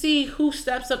interesting to see who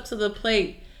steps up to the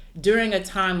plate during a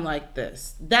time like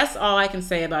this. That's all I can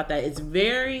say about that. It's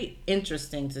very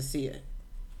interesting to see it.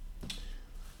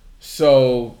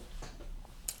 So,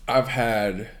 I've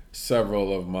had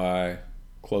several of my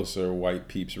closer white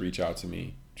peeps reach out to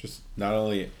me, just not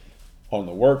only on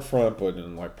the work front, but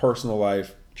in like personal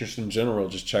life, just in general,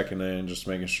 just checking in, just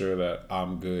making sure that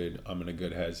I'm good, I'm in a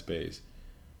good headspace,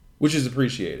 which is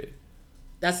appreciated.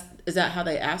 Is that how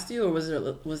they asked you, or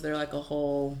was there like a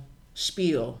whole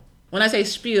spiel? When I say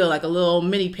spiel, like a little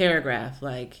mini paragraph,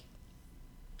 like,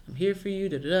 I'm here for you,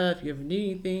 da da da. If you ever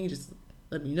need anything, just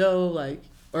let me know. Like,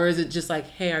 or is it just like,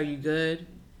 hey, are you good?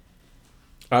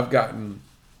 I've gotten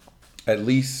at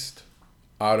least,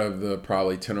 out of the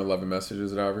probably 10 or 11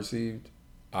 messages that I've received,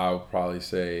 I'll probably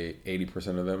say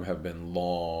 80% of them have been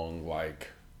long, like,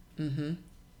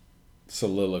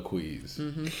 soliloquies.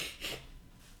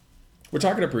 Which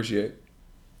I can appreciate.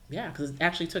 Yeah, because it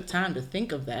actually took time to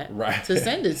think of that, right, to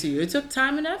send it to you. It took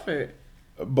time and effort.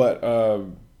 But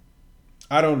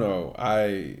I don't know.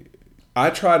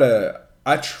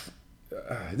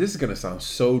 This is gonna sound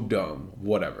so dumb.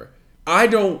 Whatever. I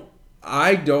don't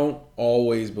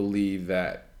always believe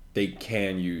that they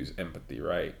can use empathy,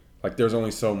 right? Like, there's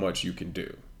only so much you can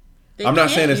do. I'm not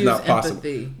saying it's not possible.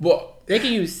 Empathy. Well, they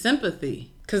can use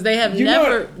sympathy because they have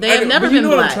never been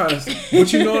black.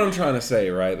 But you know what I'm trying to say,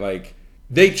 right? Like,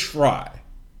 they try,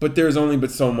 but there's only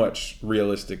but so much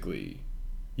realistically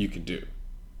you can do.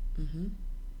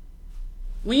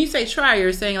 When you say try,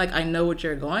 you're saying like, I know what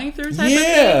you're going through type of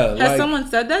Yeah, thing? Has like- someone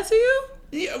said that to you?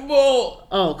 Yeah, well,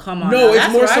 Oh, come on. no, now. it's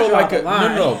That's more where I so draw like the a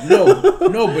line.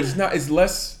 no, but it's not. It's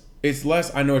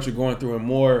less. I know what you're going through, and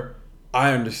more,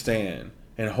 I understand,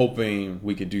 and hoping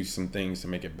we could do some things to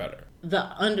make it better. The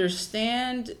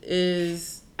understand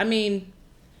is, I mean,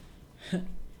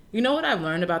 you know what I've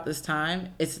learned about this time?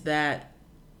 It's that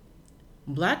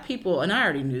black people, and I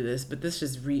already knew this, but this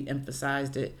just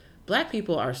re-emphasized it. Black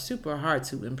people are super hard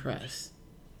to impress.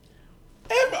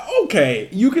 Okay,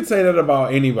 you could say that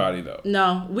about anybody, though.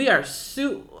 No, we are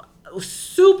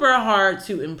super hard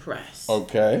to impress.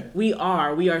 Okay. We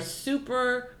are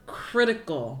super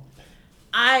critical.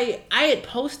 I had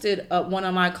posted one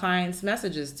of my clients'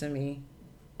 messages to me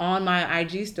on my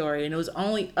IG story, and it was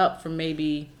only up for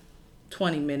maybe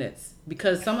 20 minutes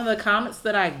because some of the comments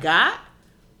that I got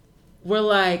were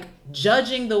like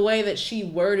judging the way that she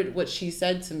worded what she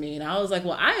said to me. And I was like,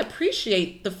 well, I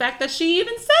appreciate the fact that she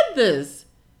even said this.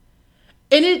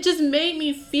 And it just made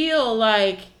me feel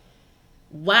like,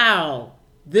 wow,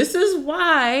 this is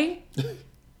why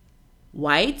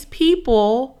white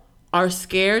people are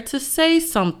scared to say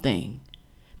something.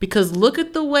 Because look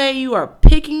at the way you are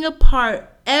picking apart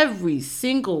every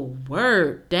single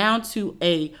word down to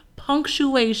a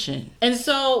punctuation. And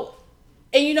so,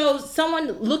 and you know,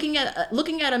 someone looking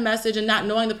at a message and not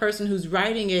knowing the person who's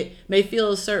writing it may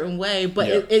feel a certain way, but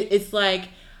Yeah. it's like,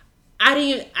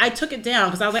 I took it down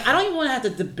because I was like, I don't even want to have to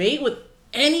debate with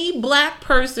any black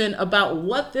person about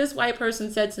what this white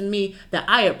person said to me that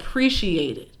I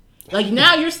appreciated. Like,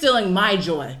 now you're stealing my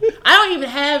joy. I don't even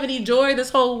have any joy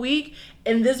this whole week.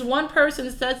 And this one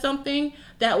person said something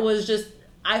that was just,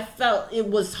 I felt it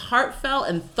was heartfelt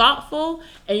and thoughtful.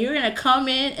 And you're going to come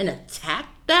in and attack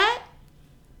that?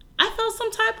 I felt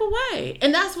some type of way.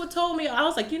 And that's what told me, I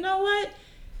was like, you know what?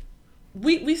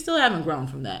 We still haven't grown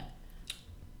from that.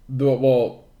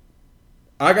 Well,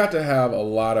 I got to have a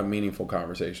lot of meaningful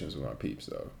conversations with my peeps,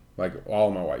 though. Like, all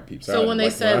of my white peeps. So when I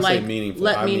say meaningful,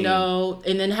 let me know,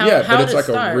 and then how but it's did like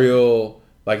it start? a real,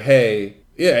 like, hey,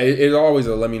 Yeah, it's always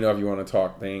a let me know if you want to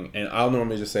talk thing. And I'll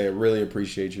normally just say, I really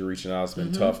appreciate you reaching out. It's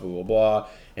been tough, blah, blah, blah.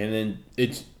 And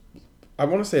then I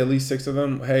want to say at least 6 of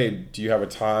them, hey, do you have a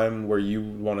time where you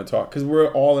want to talk? Because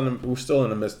we're still in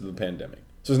the midst of the pandemic.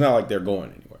 So it's not like they're going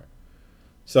anywhere.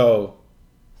 So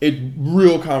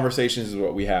real conversations is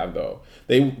what we have, though.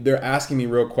 They're asking me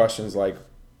real questions like,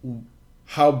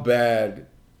 how bad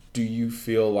do you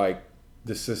feel like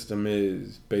the system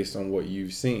is based on what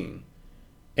you've seen?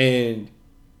 And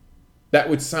that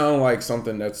would sound like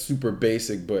something that's super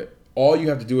basic, but all you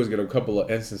have to do is get a couple of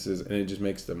instances and it just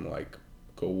makes them like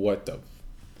go, what the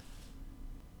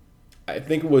I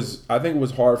think it was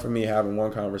hard for me having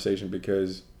one conversation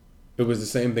because it was the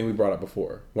same thing we brought up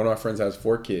before. One of my friends has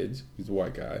 4 kids. He's a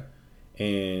white guy.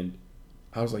 And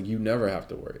I was like, you never have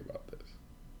to worry about this.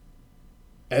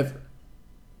 Ever.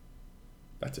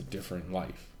 That's a different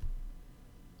life.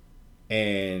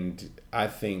 And I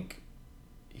think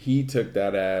he took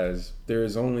that as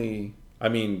when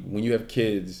you have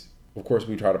kids, of course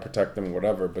we try to protect them or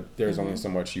whatever, but there's only so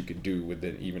much you could do with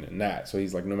it even in that. So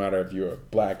he's like, no matter if you're a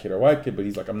black kid or white kid, but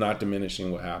he's like, I'm not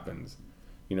diminishing what happens.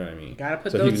 You know what I mean? Gotta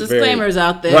put those disclaimers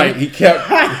out there. Right, he kept...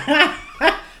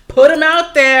 Put them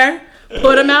out there.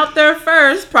 Put them out there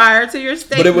first prior to your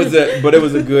statement. But it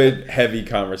was a good, heavy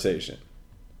conversation.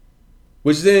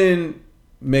 Which then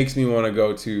makes me want to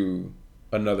go to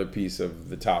another piece of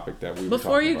the topic that we were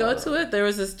Before you talking go about. to it, there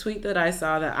was this tweet that I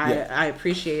saw that I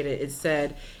appreciated. It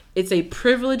said, it's a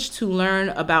privilege to learn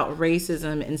about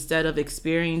racism instead of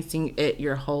experiencing it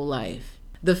your whole life.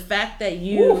 The fact that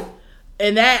you... Woo.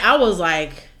 And that, I was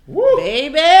like, woo,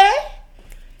 baby...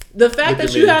 The fact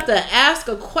that you have to ask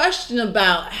a question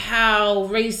about how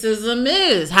racism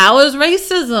is. How is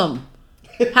racism?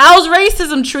 How's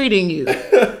racism treating you?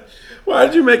 Why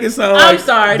did you make it sound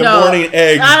like morning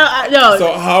eggs? No.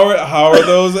 So how are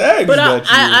those eggs? But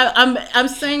I'm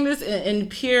saying this in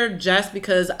pure jest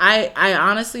because I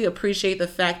honestly appreciate the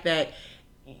fact that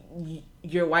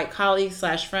your white colleagues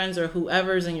 / friends or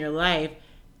whoever's in your life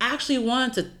actually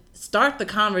wanted to start the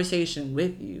conversation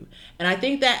with you. And I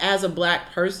think that as a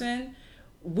black person,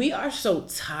 we are so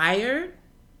tired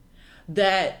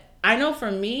that I know for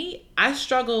me, I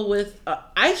struggle with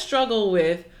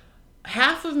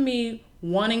half of me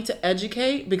wanting to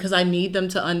educate because I need them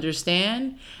to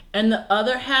understand, and the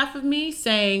other half of me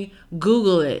saying,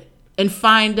 Google it and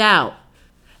find out.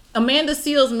 Amanda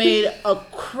Seales made a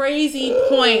crazy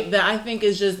point that I think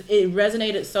is just, it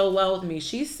resonated so well with me.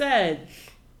 She said,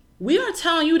 we are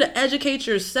telling you to educate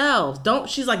yourselves.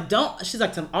 She's like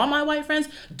to all my white friends,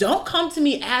 don't come to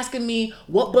me asking me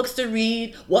what books to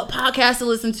read, what podcasts to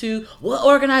listen to, what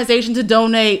organization to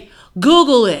donate.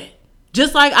 Google it,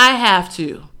 just like I have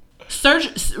to.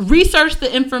 Research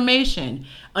the information.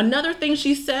 Another thing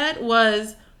she said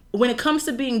was, when it comes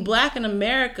to being black in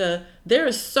America, there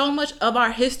is so much of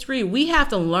our history we have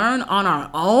to learn on our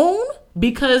own.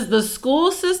 Because the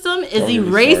school system is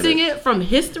erasing it from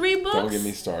history books. Don't get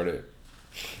me started.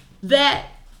 That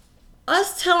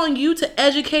us telling you to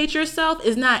educate yourself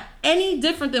is not any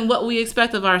different than what we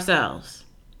expect of ourselves.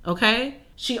 Okay?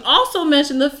 She also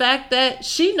mentioned the fact that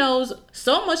she knows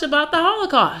so much about the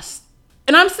Holocaust.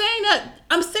 And I'm saying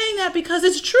that because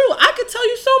it's true. I could tell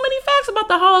you so many facts about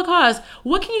the Holocaust.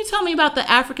 What can you tell me about the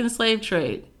African slave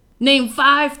trade? Name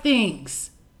 5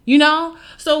 things. You know?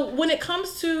 So when it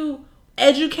comes to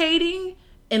educating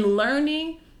and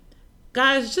learning,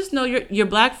 guys, just know your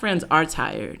black friends are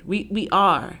tired. We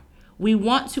are. We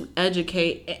want to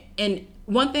educate. And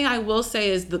one thing I will say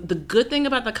is the good thing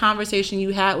about the conversation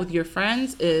you had with your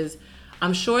friends is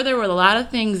I'm sure there were a lot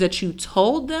of things that you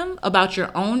told them about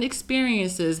your own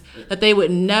experiences that they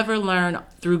would never learn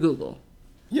through Google.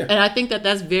 Yeah. And I think that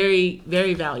that's very,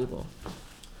 very valuable.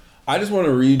 I just want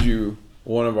to read you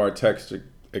one of our text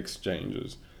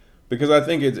exchanges, because I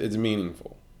think it's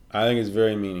meaningful. I think it's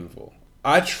very meaningful.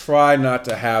 I try not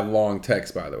to have long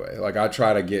text, by the way. Like, I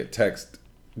try to get text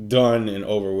done and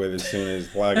over with as soon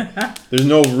as, like, there's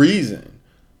no reason.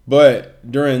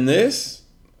 But during this,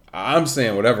 I'm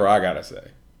saying whatever I got to say.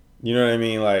 You know what I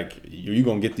mean? Like, you're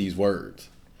going to get these words.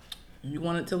 You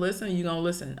wanted to listen, you're going to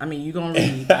listen. I mean, you're going to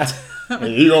read.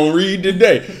 You're going to read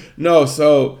today. No,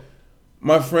 so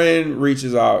my friend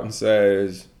reaches out and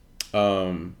says,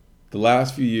 the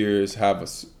last few years have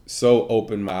so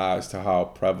opened my eyes to how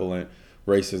prevalent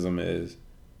racism is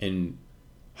and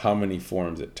how many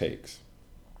forms it takes.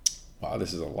 Wow,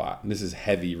 this is a lot. This is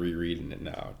heavy rereading it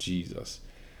now. Jesus.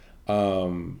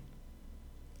 I'm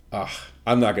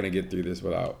not going to get through this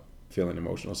without feeling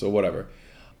emotional. So whatever.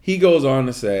 He goes on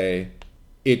to say,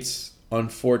 it's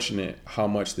unfortunate how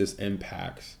much this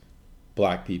impacts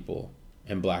black people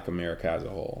and black America as a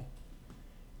whole.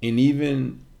 And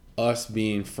even us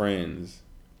being friends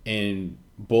and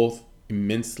both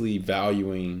immensely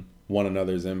valuing one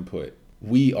another's input,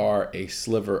 we are a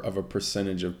sliver of a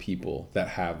percentage of people that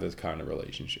have this kind of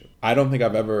relationship. I don't think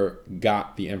I've ever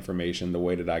got the information the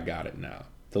way that I got it now.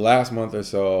 The last month or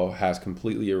so has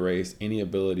completely erased any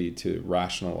ability to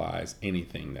rationalize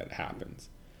anything that happens.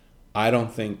 I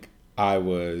don't think I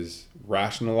was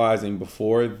rationalizing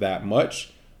before that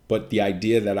much, but the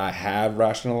idea that I have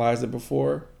rationalized it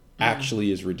before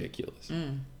actually is ridiculous.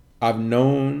 I've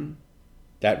known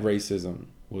that racism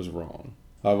was wrong.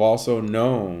 I've also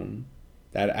known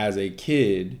that as a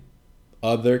kid,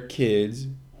 other kids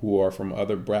who are from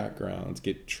other backgrounds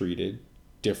get treated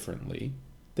differently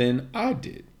than I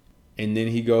did. And then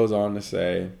he goes on to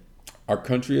say, our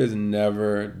country has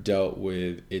never dealt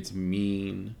with its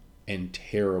mean and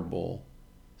terrible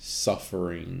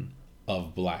suffering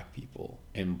of black people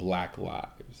and black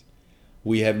lives.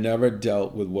 We have never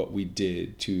dealt with what we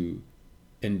did to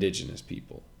indigenous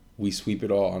people. We sweep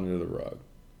it all under the rug.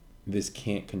 This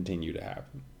can't continue to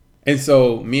happen. And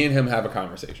so me and him have a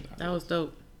conversation. That was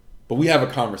dope. But we have a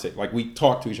conversation. Like, we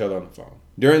talk to each other on the phone.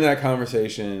 During that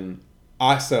conversation,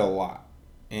 I said a lot.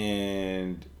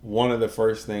 And one of the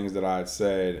first things that I had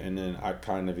said, and then I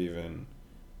kind of even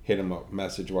hit him up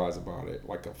message-wise about it,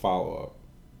 like a follow-up.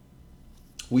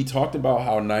 We talked about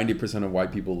how 90% of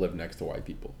white people live next to white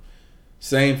people.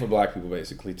 Same for black people,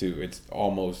 basically, too. It's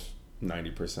almost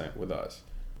 90% with us.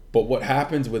 But what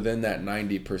happens within that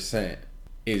 90%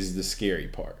 is the scary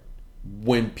part.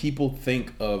 When people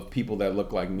think of people that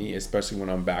look like me, especially when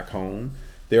I'm back home,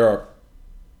 there are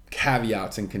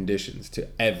caveats and conditions to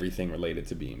everything related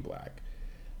to being black.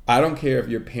 I don't care if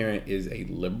your parent is a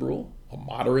liberal, a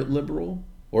moderate liberal,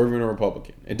 or even a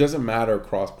Republican. It doesn't matter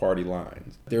across party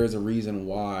lines. There is a reason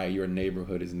why your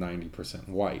neighborhood is 90%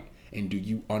 white. And do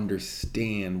you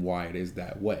understand why it is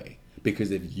that way? Because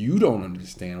if you don't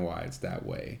understand why it's that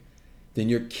way, then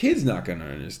your kid's not going to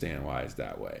understand why it's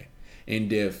that way.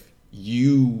 And if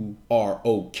you are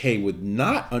okay with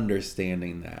not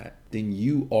understanding that, then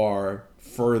you are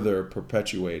further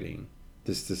perpetuating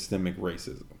the systemic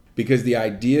racism. Because the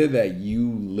idea that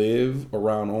you live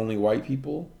around only white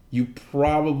people, you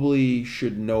probably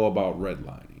should know about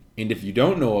redlining. And if you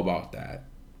don't know about that,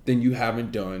 then you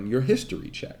haven't done your history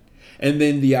check. And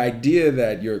then the idea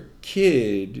that your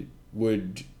kid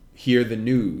would hear the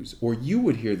news, or you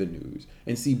would hear the news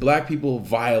and see black people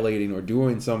violating or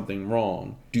doing something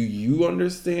wrong. Do you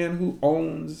understand who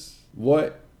owns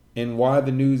what and why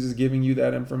the news is giving you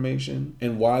that information,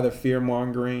 and why the fear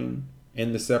mongering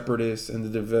and the separatists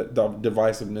and the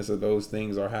divisiveness of those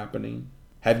things are happening?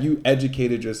 Have you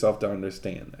educated yourself to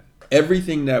understand that?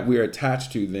 Everything that we're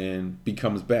attached to then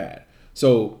becomes bad.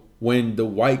 So when the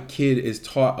white kid is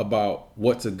taught about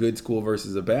what's a good school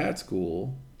versus a bad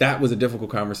school, that was a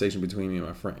difficult conversation between me and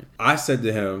my friend. I said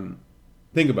to him,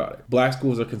 think about it. Black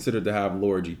schools are considered to have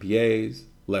lower GPAs,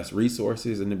 less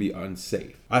resources, and to be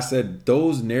unsafe. I said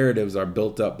those narratives are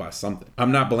built up by something.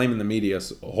 I'm not blaming the media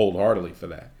wholeheartedly for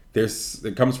that.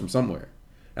 It comes from somewhere.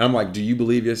 And I'm like, do you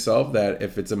believe yourself that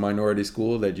if it's a minority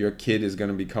school that your kid is going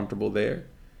to be comfortable there?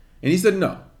 And he said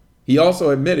no. He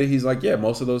also admitted, he's like, yeah,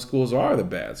 most of those schools are the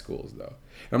bad schools though.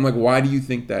 And I'm like, why do you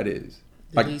think that is?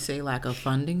 Did he say lack of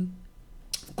funding?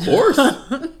 Of course.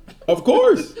 Of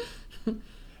course. And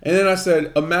then I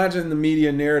said, imagine the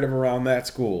media narrative around that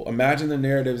school. Imagine the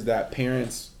narratives that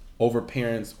parents over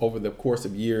the course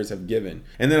of years have given.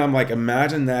 And then I'm like,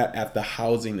 imagine that at the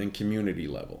housing and community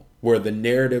level, where the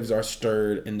narratives are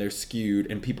stirred and they're skewed,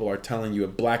 and people are telling you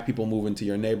if black people move into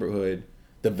your neighborhood,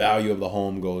 the value of the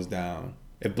home goes down.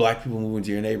 If black people move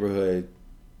into your neighborhood,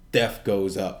 theft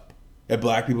goes up. If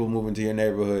black people move into your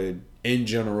neighborhood, in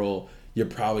general, you're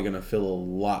probably going to feel a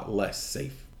lot less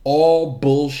safe. All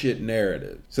bullshit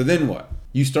narrative. So then what?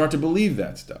 You start to believe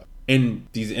that stuff. And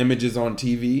these images on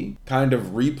TV kind of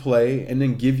replay and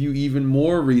then give you even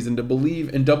more reason to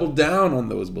believe and double down on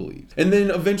those beliefs. And then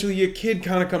eventually your kid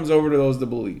kind of comes over to those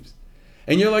beliefs.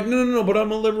 And you're like, no, but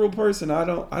I'm a liberal person. I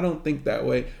don't think that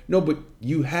way. No, but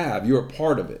you're a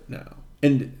part of it now.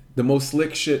 And the most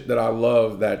slick shit that I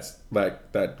love, that's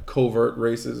like that covert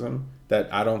racism that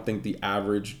I don't think the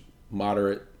average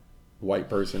moderate white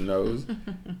person knows,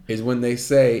 is when they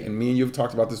say, and me and you have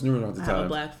talked about this numerous times. I have a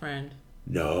black friend.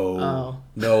 No,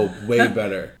 way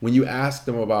better. When you ask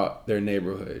them about their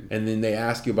neighborhood, and then they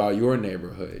ask you about your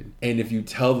neighborhood, and if you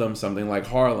tell them something like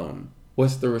Harlem,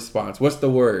 what's the response? What's the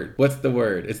word? It's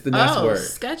the next word.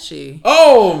 Sketchy.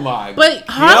 Oh my! But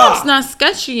Harlem's not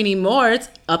sketchy anymore. It's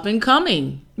up and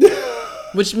coming,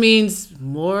 which means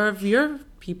more of your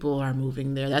people are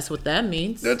moving there. That's what that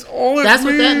means. That's all it That's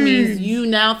means. what that means. You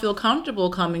now feel comfortable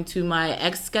coming to my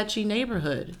ex-sketchy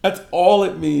neighborhood. That's all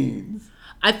it means.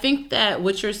 I think that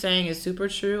what you're saying is super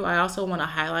true. I also want to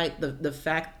highlight the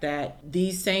fact that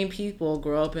these same people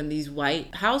grow up in these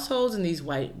white households, in these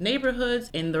white neighborhoods,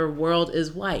 and their world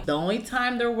is white. The only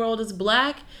time their world is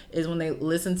black is when they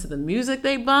listen to the music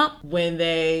they bump, when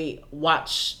they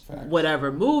watch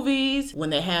whatever movies,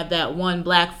 when they have that one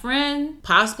black friend,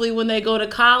 possibly when they go to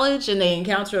college and they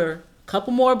encounter a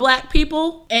couple more black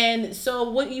people. And so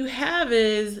what you have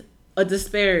is a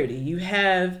disparity. You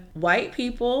have white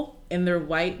people in their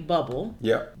white bubble.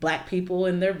 Yep. Black people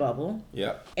in their bubble.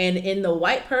 Yep. And in the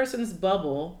white person's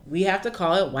bubble, we have to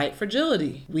call it white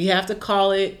fragility. We have to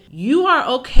call it, you are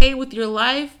okay with your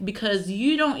life because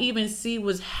you don't even see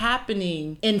what's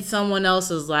happening in someone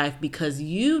else's life because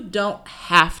you don't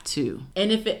have to.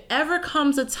 And if it ever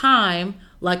comes a time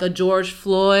like a George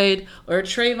Floyd or a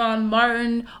Trayvon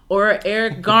Martin or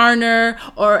Eric Garner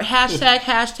or hashtag,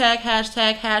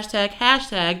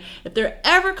 if there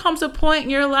ever comes a point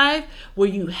in your life where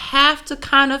you have to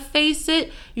kind of face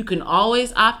it, you can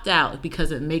always opt out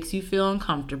because it makes you feel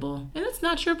uncomfortable. And it's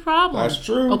not your problem. That's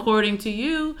true. According to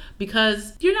you,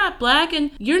 because you're not black and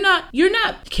you're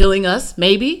not killing us,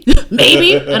 maybe.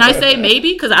 Maybe. And I say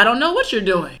maybe because I don't know what you're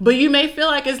doing. But you may feel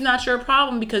like it's not your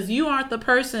problem because you aren't the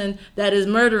person that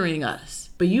is murdering us.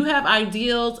 But you have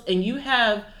ideals and you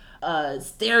have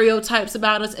stereotypes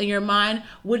about us in your mind,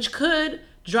 which could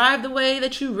drive the way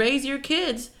that you raise your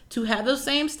kids to have those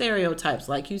same stereotypes,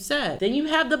 like you said. Then you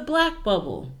have the black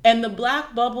bubble. And the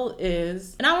black bubble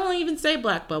is, and I won't even say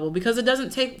black bubble because it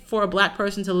doesn't take for a black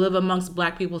person to live amongst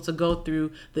black people to go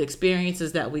through the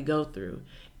experiences that we go through.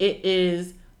 It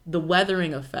is the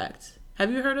weathering effect.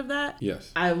 Have you heard of that?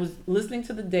 Yes. I was listening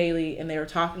to The Daily and they were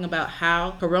talking about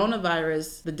how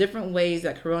coronavirus, the different ways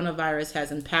that coronavirus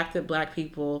has impacted black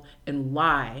people and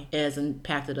why it has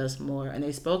impacted us more. And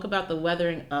they spoke about the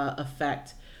weathering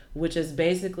effect, which is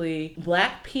basically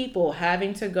black people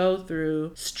having to go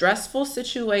through stressful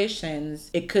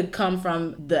situations. It could come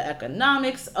from the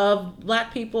economics of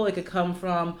black people. It could come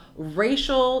from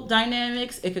racial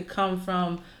dynamics. It could come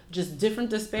from just different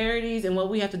disparities and what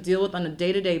we have to deal with on a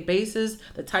day-to-day basis,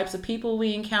 the types of people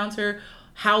we encounter,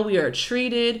 how we are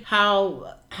treated,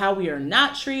 how we are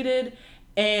not treated.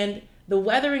 And the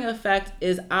weathering effect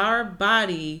is our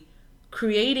body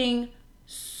creating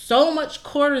so much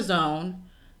cortisone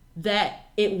that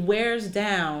it wears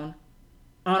down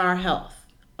on our health,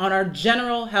 on our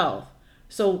general health.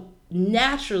 So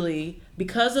naturally,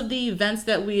 because of the events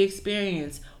that we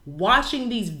experience, watching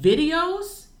these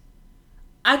videos,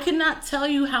 I cannot tell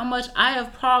you how much I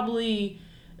have probably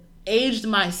aged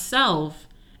myself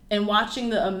in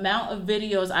watching the amount of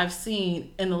videos I've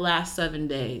seen in the last 7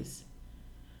 days.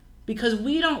 Because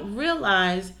we don't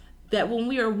realize that when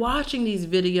we are watching these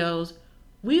videos,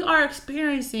 we are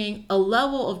experiencing a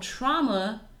level of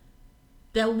trauma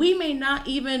that we may not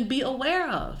even be aware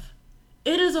of.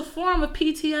 It is a form of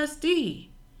PTSD.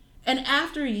 And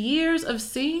after years of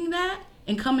seeing that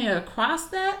and coming across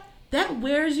that, that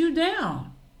wears you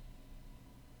down,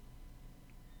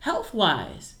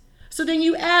 health-wise. So then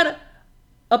you add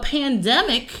a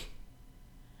pandemic,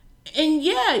 and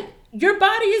yeah, your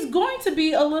body is going to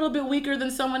be a little bit weaker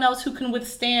than someone else who can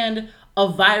withstand a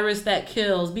virus that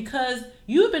kills because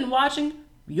you've been watching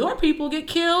your people get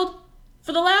killed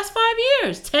for the last 5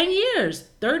 years, 10 years,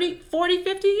 30, 40,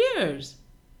 50 years.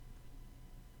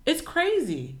 It's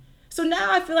crazy. So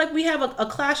now I feel like we have a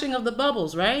clashing of the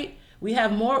bubbles, right? We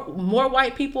have more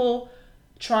white people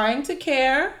trying to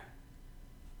care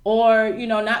or,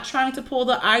 not trying to pull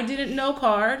the I didn't know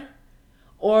card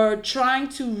or trying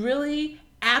to really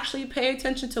actually pay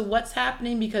attention to what's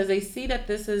happening because they see that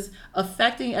this is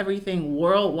affecting everything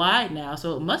worldwide now,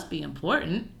 so it must be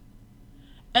important.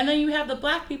 And then you have the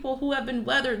black people who have been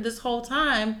weathered this whole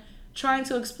time trying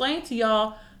to explain to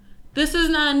y'all, this is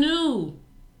not new.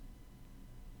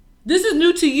 This is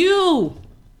new to you.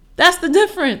 That's the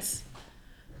difference.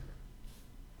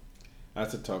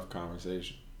 That's a tough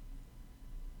conversation.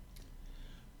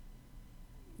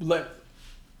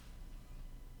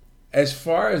 As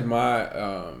far as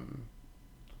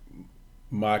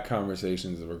my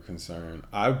conversations are concerned,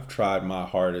 I've tried my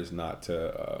hardest not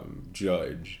to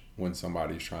judge when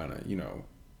somebody's trying to,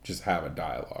 just have a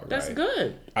dialogue. That's right?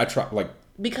 good. I try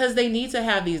because they need to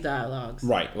have these dialogues.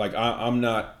 Right. Like I'm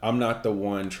not the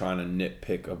one trying to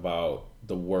nitpick about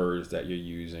the words that you're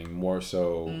using. More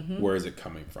so, where is it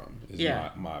coming from? Is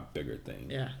my bigger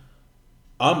thing. Yeah.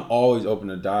 I'm always open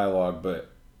to dialogue, but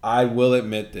I will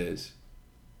admit this.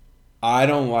 I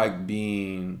don't like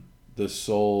being the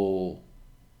sole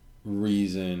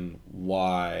reason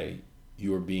why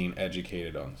you're being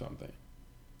educated on something.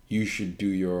 You should do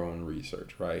your own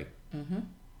research, right? Mm-hmm.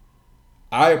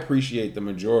 I appreciate the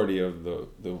majority of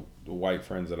the white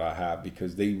friends that I have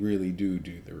because they really do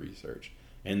the research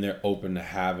and they're open to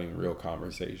having real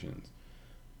conversations.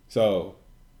 So,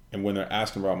 and when they're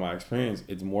asking about my experience,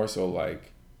 it's more so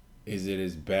like, is it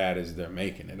as bad as they're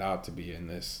making it out to be in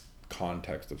this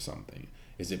context of something?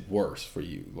 Is it worse for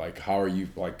you? Like, how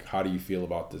do you feel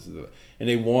about this? And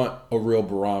they want a real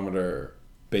barometer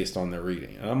based on their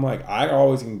reading. And I'm like, I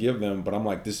always can give them, but I'm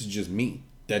like, this is just me.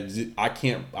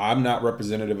 I'm not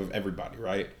representative of everybody,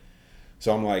 right?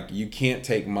 So I'm like, you can't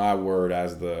take my word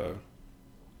as I'm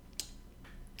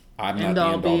not the end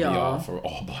all be all for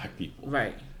all black people.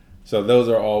 Right. So those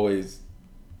are always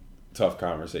tough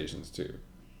conversations too.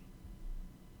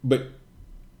 But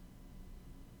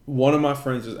one of my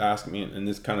friends was asking me, and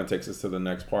this kind of takes us to the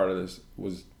next part of this,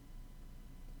 was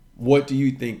what do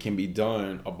you think can be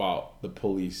done about the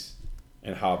police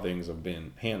and how things have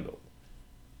been handled?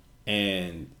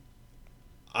 And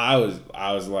I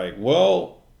was like,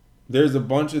 well, there's a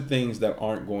bunch of things that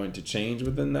aren't going to change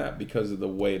within that because of the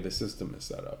way the system is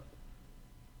set up.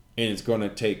 And it's going to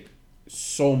take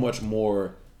so much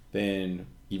more than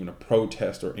even a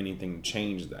protest or anything to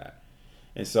change that.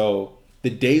 And so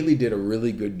the Daily did a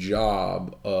really good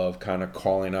job of kind of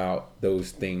calling out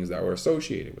those things that were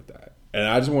associated with that. And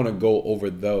I just want to go over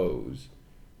those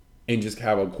and just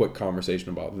have a quick conversation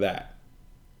about that.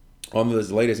 On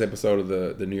this latest episode of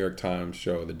the New York Times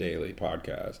show, The Daily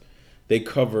podcast, they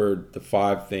covered the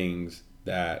 5 things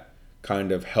that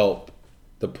kind of help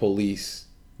the police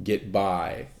get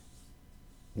by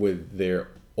with their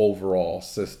overall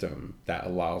system that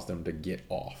allows them to get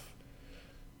off.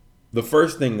 The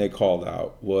first thing they called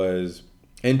out was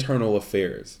internal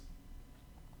affairs.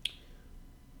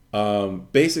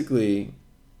 Basically,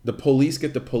 the police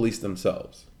get to police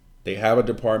themselves. They have a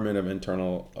Department of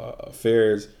Internal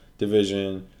Affairs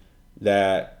division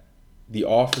that the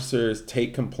officers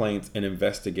take complaints and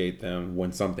investigate them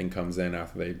when something comes in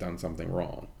after they've done something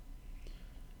wrong.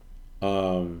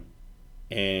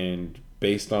 And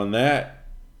based on that,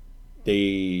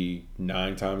 they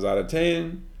 9 times out of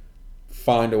 10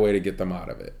 find a way to get them out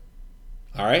of it.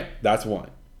 All right, that's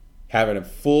one. Having a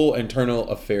full internal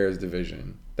affairs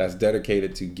division that's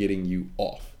dedicated to getting you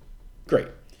off. Great.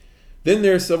 Then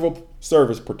there's civil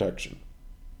service protection.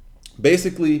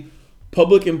 Basically,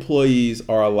 public employees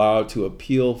are allowed to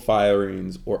appeal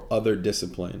firings or other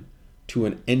discipline to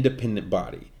an independent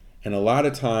body. And a lot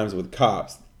of times with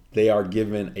cops, they are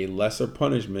given a lesser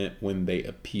punishment when they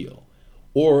appeal.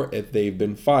 Or if they've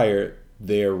been fired,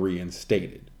 they're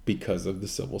reinstated because of the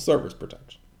civil service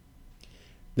protection.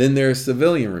 Then there's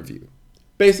civilian review.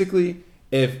 Basically,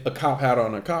 if a cop had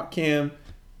on a cop cam,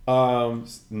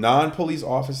 non-police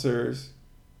officers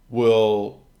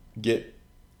will get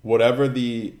whatever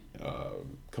the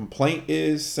complaint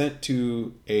is sent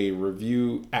to a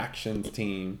review action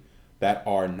team that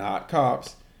are not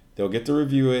cops. They'll get to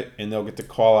review it and they'll get to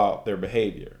call out their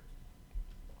behavior.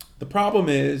 The problem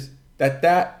is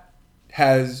that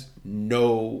has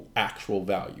no actual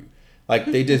value. Like,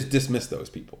 they just dismiss those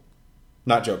people.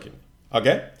 Not joking.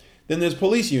 Okay? Then there's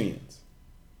police unions.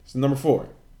 So number 4.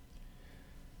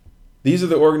 These are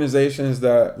the organizations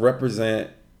that represent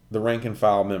the rank and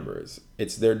file members.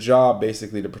 It's their job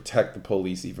basically to protect the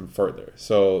police even further.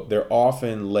 So they're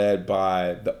often led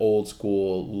by the old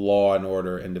school law and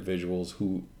order individuals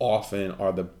who often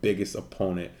are the biggest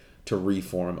opponent to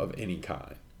reform of any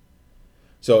kind.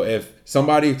 So if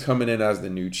somebody's coming in as the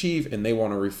new chief and they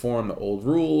want to reform the old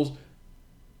rules,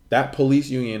 that police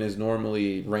union is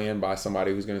normally ran by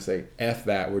somebody who's going to say, F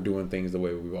that, we're doing things the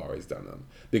way we've always done them.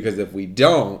 Because if we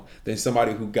don't, then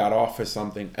somebody who got off for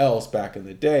something else back in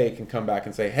the day can come back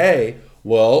and say, hey,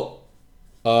 well,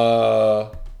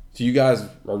 so you guys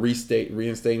are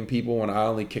reinstating people when I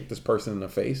only kicked this person in the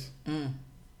face?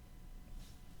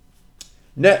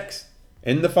 Next,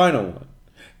 and the final one,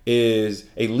 is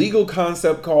a legal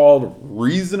concept called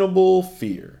reasonable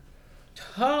fear.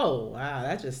 Oh, wow.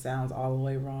 That just sounds all the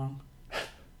way wrong.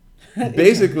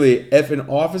 Basically, if an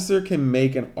officer can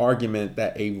make an argument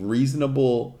that a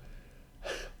reasonable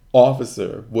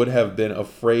officer would have been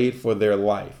afraid for their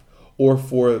life or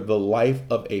for the life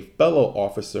of a fellow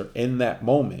officer in that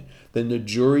moment, then the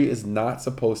jury is not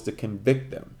supposed to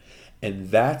convict them. And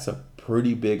that's a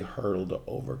pretty big hurdle to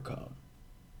overcome.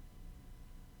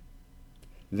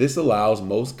 This allows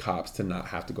most cops to not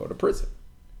have to go to prison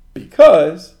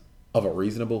because of a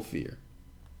reasonable fear.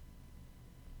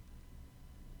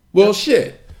 Well,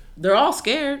 shit. They're all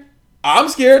scared. I'm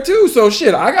scared too. So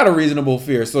shit, I got a reasonable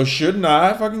fear. So shouldn't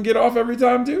I fucking get off every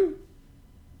time too?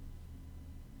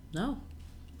 No.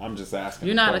 I'm just asking.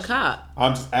 You're not a cop.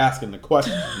 I'm just asking the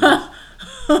question.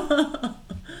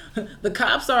 The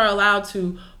cops are allowed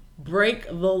to break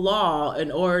the law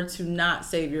in order to not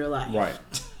save your life. Right.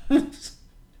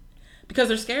 Because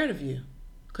they're scared of you.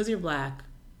 Because you're black.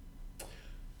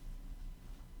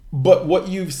 But what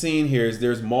you've seen here is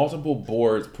there's multiple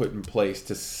boards put in place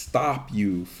to stop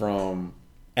you from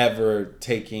ever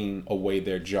taking away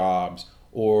their jobs,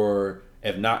 or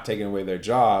if not taking away their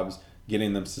jobs,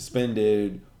 getting them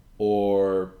suspended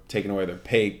or taking away their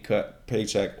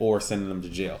paycheck or sending them to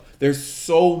jail. There's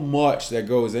so much that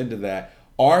goes into that.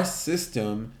 Our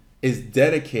system is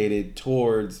dedicated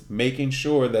towards making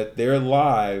sure that their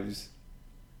lives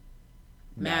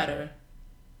matter.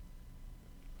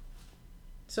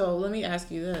 So let me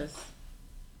ask you this.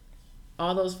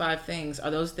 All those 5 things, are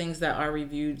those things that are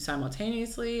reviewed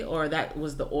simultaneously, or that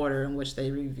was the order in which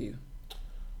they review?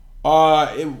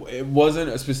 It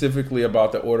wasn't specifically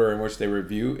about the order in which they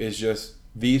review. It's just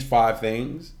these 5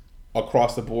 things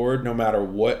across the board, no matter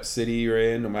what city you're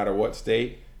in, no matter what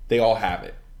state, they all have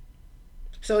it.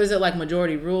 So is it like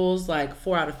majority rules, like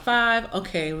 4 out of 5?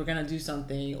 Okay, we're gonna do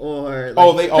something, or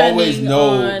like they always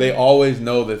know. on... They always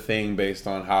know the thing based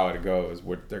on how it goes,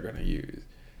 what they're gonna use,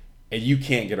 and you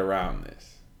can't get around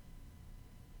this.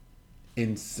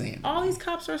 Insane. All these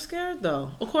cops are scared,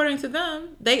 though. According to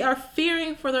them, they are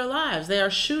fearing for their lives. They are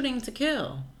shooting to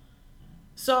kill.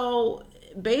 So,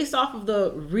 based off of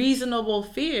the reasonable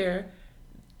fear,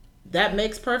 that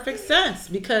makes perfect sense,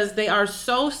 because they are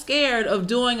so scared of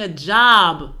doing a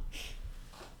job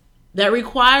that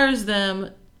requires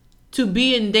them to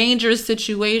be in dangerous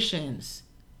situations.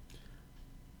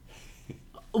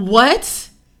 What?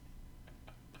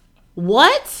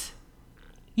 What?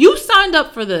 You signed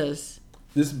up for this.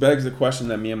 This begs the question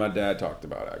that me and my dad talked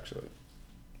about, actually.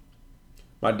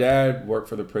 My dad worked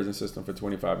for the prison system for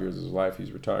 25 years of his life.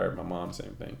 He's retired. My mom,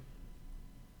 same thing.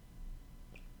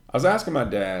 I was asking my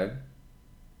dad,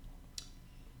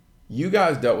 you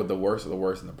guys dealt with the worst of the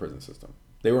worst in the prison system.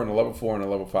 They were in a level 4 and a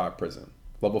level 5 prison.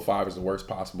 Level 5 is the worst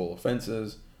possible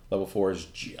offenses. Level 4 is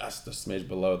just a smidge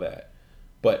below that.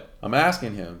 But I'm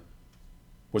asking him,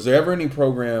 was there ever any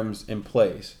programs in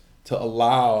place to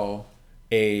allow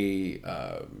a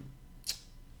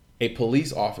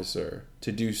police officer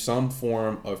to do some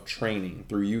form of training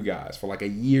through you guys for like a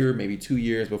year, maybe 2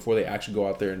 years before they actually go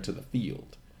out there into the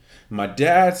field? My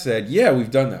dad said, yeah,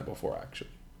 we've done that before, actually.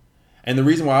 And the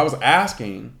reason why I was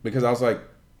asking, because I was like,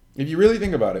 if you really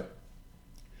think about it,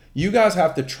 you guys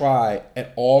have to try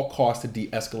at all costs to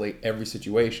de-escalate every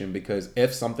situation, because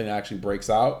if something actually breaks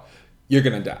out, you're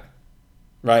going to die,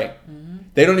 right? Mm-hmm.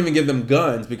 They don't even give them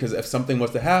guns, because if something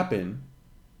was to happen,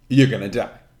 you're going to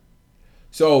die.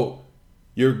 So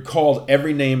you're called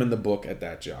every name in the book at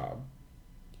that job.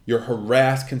 You're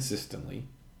harassed consistently.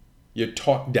 You're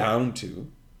talked down to.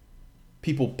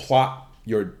 People plot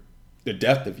the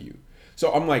death of you.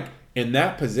 So I'm like, in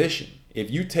that position,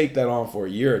 if you take that on for a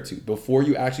year or two before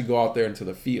you actually go out there into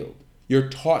the field, you're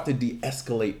taught to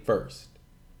de-escalate first.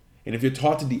 And if you're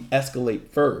taught to de-escalate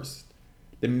first,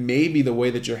 then maybe the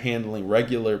way that you're handling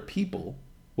regular people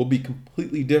will be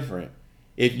completely different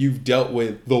if you've dealt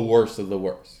with the worst of the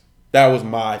worst. That was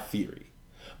my theory.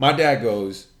 My dad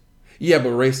goes, yeah, but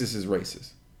racist is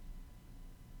racist.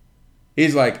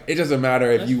 He's like, it doesn't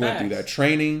matter if That's you facts. went through that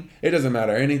training. It doesn't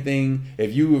matter anything.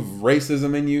 If you have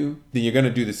racism in you, then you're going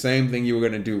to do the same thing you were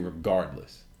going to do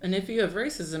regardless. And if you have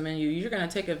racism in you, you're going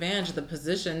to take advantage of the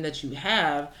position that you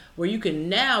have, where you can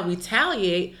now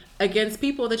retaliate against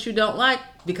people that you don't like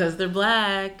because they're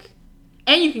black.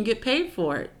 And you can get paid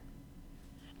for it.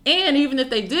 And even if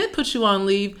they did put you on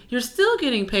leave, you're still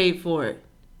getting paid for it.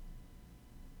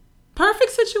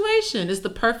 Perfect situation. It's the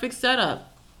perfect setup.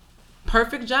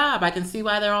 Perfect job. I can see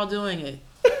why they're all doing it.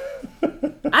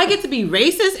 I get to be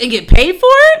racist and get paid for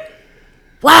it?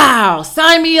 Wow,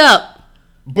 sign me up.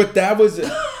 But that was...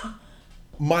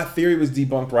 my theory was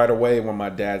debunked right away when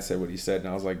my dad said what he said. And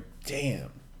I was like,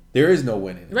 damn, there is no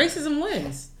winning. Racism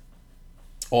wins.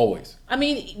 Always. I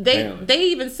mean, they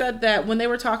even said that when they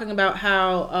were talking about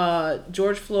how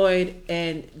George Floyd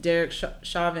and Derek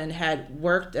Chauvin had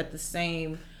worked at the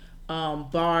same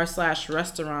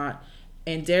bar/restaurant,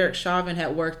 and Derek Chauvin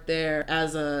had worked there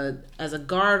as a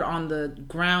guard on the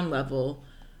ground level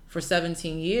for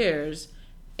 17 years,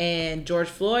 and George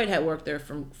Floyd had worked there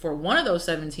for one of those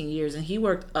 17 years, and he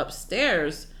worked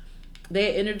upstairs.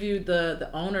 They interviewed the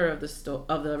owner of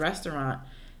the restaurant,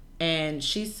 and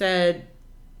she said,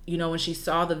 you know, when she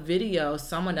saw the video,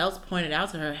 someone else pointed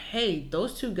out to her, hey,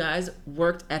 those two guys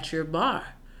worked at your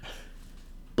bar.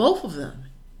 both of them.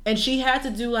 And she had to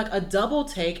do like a double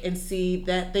take and see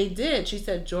that they did. She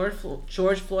said George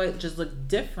Floyd just looked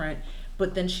different,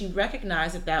 but then she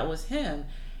recognized that that was him.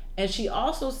 And she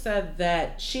also said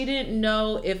that she didn't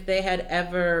know if they had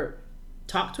ever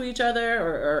talked to each other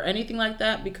or anything like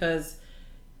that because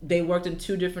they worked in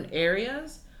two different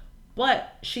areas.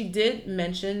 But she did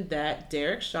mention that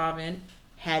Derek Chauvin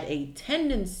had a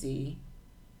tendency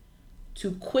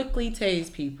to quickly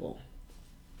tase people.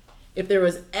 If there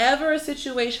was ever a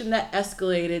situation that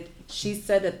escalated, she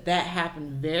said that that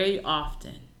happened very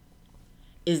often.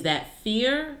 Is that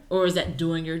fear or is that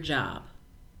doing your job?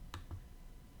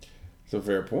 It's a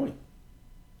fair point.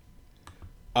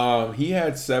 He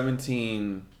had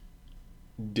 17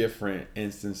 different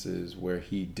instances where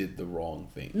he did the wrong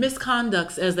thing.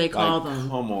 Misconducts, as they call them.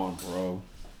 Come on, bro.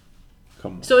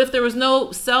 Come on. So if there was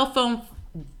no cell phone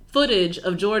footage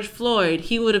of George Floyd,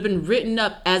 he would have been written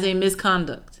up as a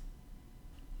misconduct.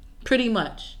 Pretty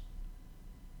much.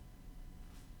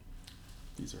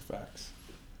 These are facts.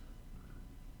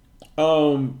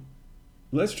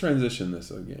 Let's transition this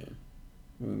again.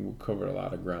 I mean, we've covered a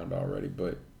lot of ground already,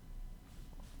 but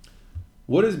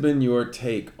what has been your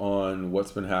take on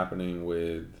what's been happening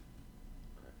with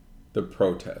the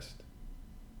protest?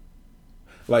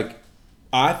 Like,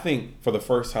 I think for the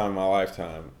first time in my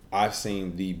lifetime, I've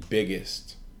seen the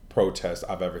biggest protest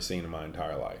I've ever seen in my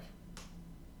entire life.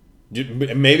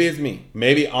 Maybe it's me.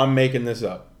 Maybe I'm making this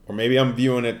up. Or maybe I'm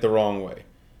viewing it the wrong way.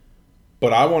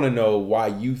 But I want to know why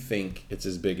you think it's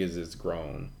as big as it's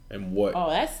grown and what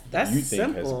that's you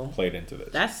think simple. has played into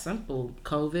this. That's simple.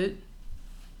 COVID.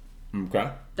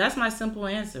 Okay. That's my simple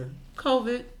answer.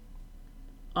 COVID.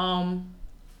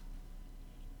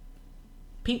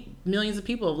 Millions of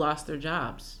people have lost their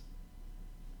jobs.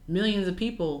 Millions of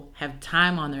people have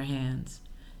time on their hands.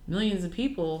 Millions of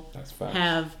people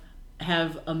have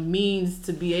a means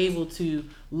to be able to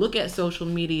look at social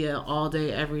media all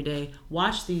day, every day,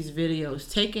 watch these videos,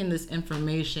 take in this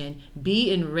information,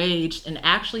 be enraged, and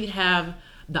actually have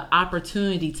the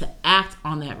opportunity to act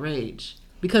on that rage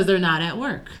because they're not at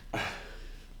work.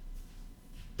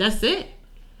 That's it.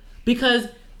 Because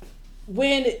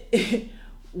when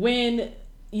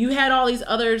you had all these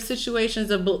other situations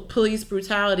of police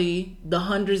brutality, the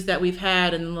hundreds that we've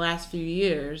had in the last few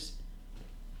years,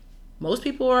 most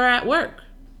people are at work.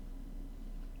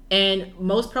 And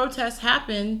most protests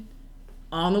happen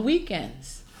on the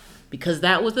weekends because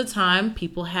that was the time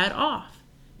people had off.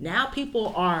 Now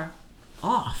people are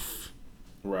off.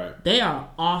 Right. They are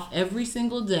off every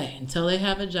single day until they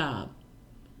have a job.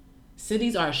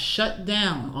 Cities are shut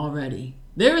down already.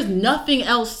 There is nothing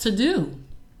else to do.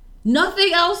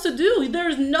 Nothing else to do. There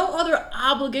is no other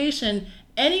obligation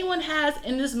anyone has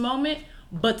in this moment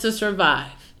but to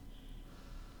survive.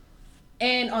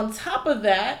 And on top of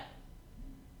that,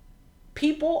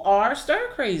 people are stir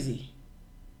crazy.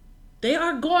 They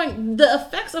are going. The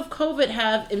effects of COVID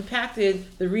have impacted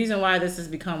the reason why this has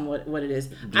become what it is.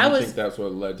 Do you think that's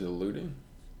what led to the looting?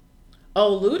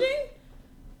 Oh, looting?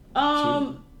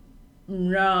 No,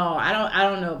 I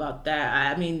don't know about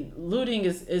that. I mean, looting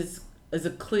is a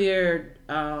clear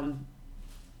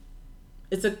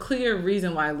it's a clear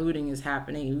reason why looting is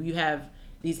happening. You have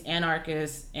these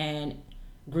anarchists and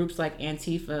groups like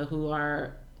Antifa who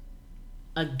are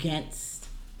against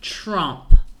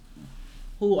Trump,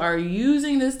 who are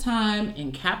using this time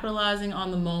and capitalizing on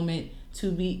the moment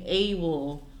to be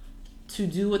able to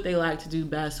do what they like to do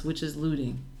best, which is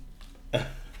looting.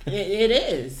 It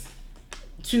is.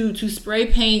 To spray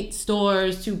paint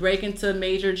stores, to break into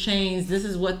major chains. This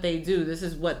is what they do. This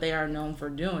is what they are known for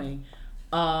doing.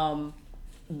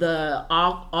 The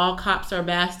all cops are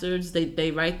bastards.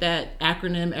 They write that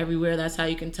acronym everywhere. That's how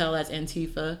you can tell that's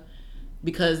Antifa,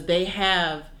 because they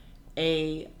have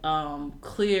a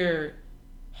clear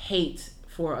hate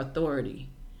for authority.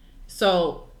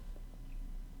 So,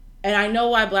 and I know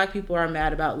why black people are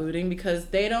mad about looting, because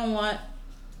they don't want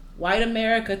white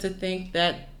America to think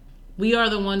that we are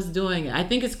the ones doing it. I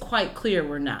think it's quite clear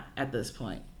we're not at this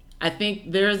point. I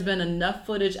think there has been enough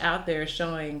footage out there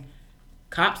showing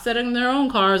cops setting their own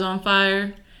cars on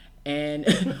fire and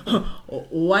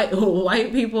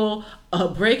white people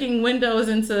breaking windows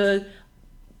into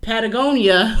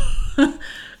Patagonia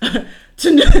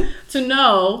to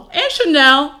know, and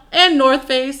Chanel and North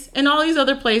Face and all these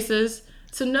other places,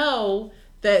 to know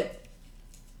that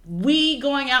we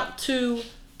going out to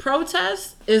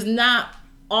protest is not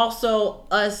also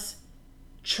us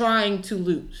trying to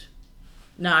loot.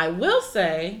 Now, I will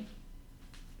say,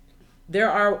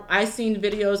 I've seen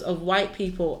videos of white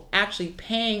people actually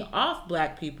paying off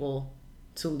black people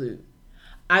to loot.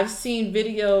 I've seen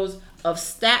videos of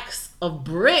stacks of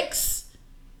bricks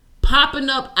popping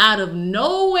up out of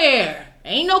nowhere.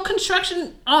 Ain't no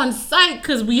construction on site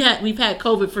because we've had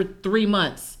COVID for 3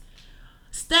 months.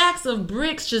 Stacks of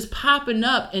bricks just popping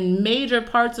up in major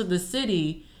parts of the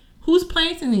city. Who's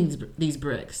planting these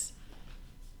bricks?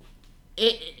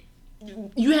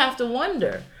 You have to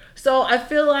wonder. So I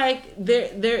feel like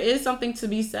there is something to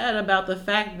be said about the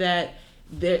fact that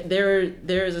there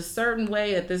is a certain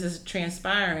way that this is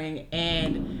transpiring,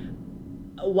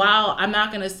 and while I'm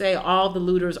not going to say all the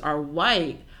looters are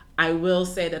white, I will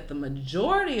say that the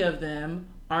majority of them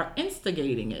are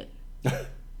instigating it.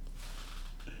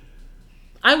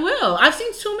 I will. I've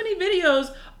seen too many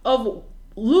videos of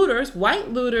looters,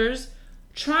 white looters,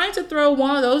 trying to throw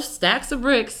one of those stacks of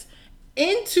bricks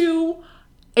into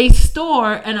a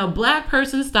store and a black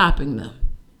person stopping them.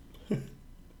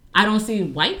 I don't see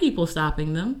white people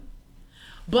stopping them.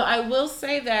 But I will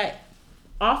say that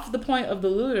off the point of the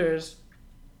looters,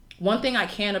 one thing I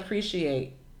can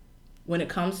appreciate when it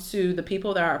comes to the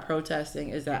people that are protesting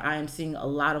is that I am seeing a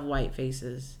lot of white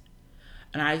faces.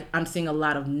 And I'm seeing a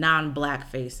lot of non-black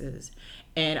faces.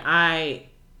 And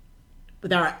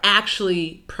that are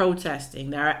actually protesting,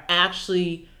 that are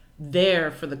actually there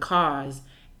for the cause.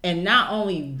 And not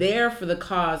only there for the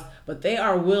cause, but they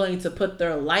are willing to put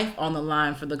their life on the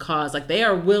line for the cause. Like, they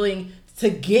are willing to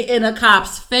get in a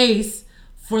cop's face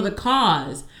for the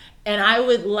cause. And I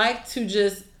would like to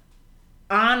just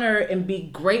honor and be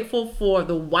grateful for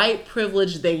the white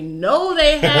privilege they know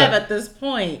they have at this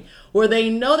point, where they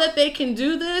know that they can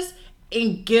do this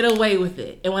and get away with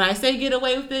it. And when I say get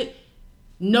away with it,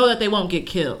 know that they won't get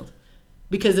killed.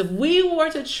 Because if we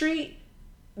were to treat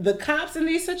the cops in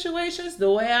these situations the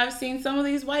way I've seen some of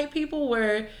these white people,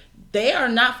 where they are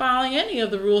not following any of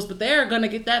the rules, but they are going to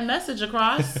get that message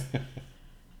across.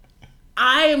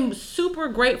 I am super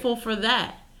grateful for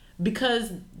that,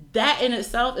 because that in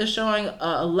itself is showing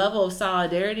a level of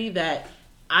solidarity that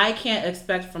I can't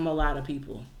expect from a lot of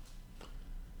people.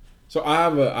 So I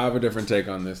have a different take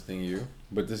on this than you,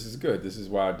 but this is good. This is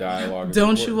why dialogue is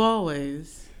Don't important. you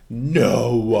always?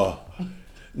 No.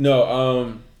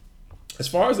 As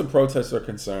far as the protests are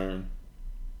concerned,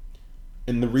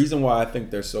 and the reason why I think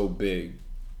they're so big,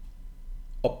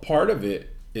 a part of it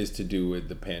is to do with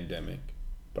the pandemic.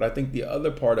 But I think the other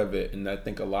part of it, and I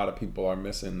think a lot of people are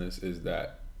missing this, is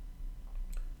that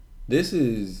this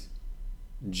is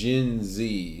Gen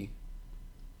Z.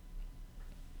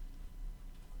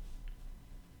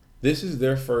 This is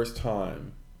their first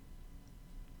time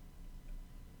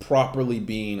properly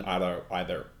being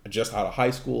either just out of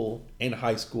high school, in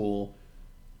high school,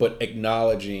 but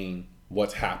acknowledging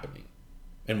what's happening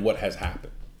and what has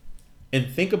happened. And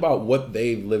think about what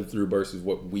they've lived through versus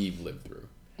what we've lived through.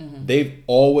 Mm-hmm. They've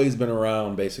always been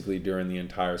around basically during the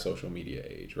entire social media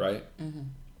age, right? Mm-hmm.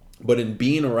 But in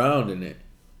being around in it,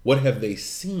 what have they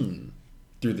seen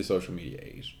through the social media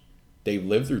age? They've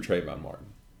lived through Trayvon Martin.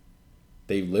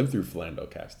 They've lived through Philando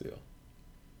Castile.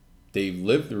 They've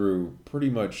lived through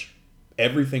pretty much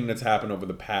everything that's happened over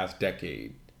the past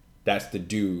decade that's to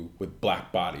do with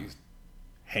black bodies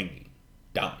hanging,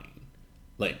 dying,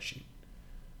 lynching.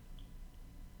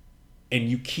 And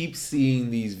you keep seeing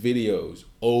these videos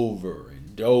over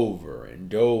and over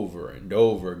and over and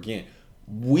over again.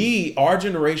 Our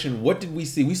generation, what did we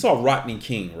see? We saw Rodney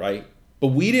King, right? But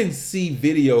we didn't see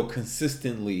video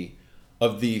consistently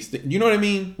of these things. You know what I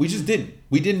mean? We just didn't.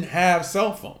 We didn't have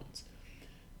cell phones.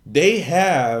 They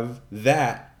have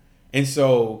that. And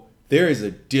so there is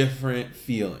a different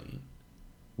feeling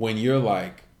when you're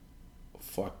like,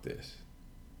 fuck this.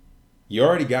 You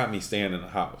already got me staying in the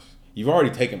house. You've already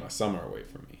taken my summer away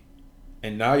from me.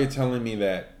 And now you're telling me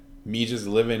that me just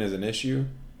living is an issue,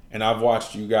 and I've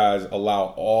watched you guys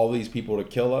allow all these people to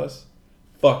kill us?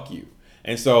 Fuck you.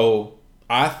 And so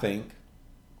I think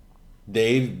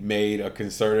they've made a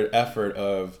concerted effort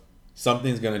of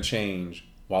something's going to change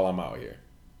while I'm out here.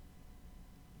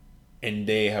 And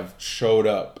they have showed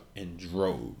up in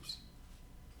droves.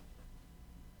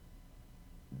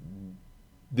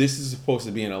 This is supposed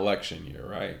to be an election year,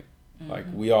 right? Mm-hmm. Like,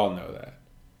 we all know that.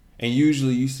 And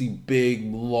usually you see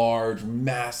big, large,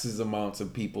 massive amounts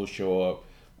of people show up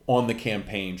on the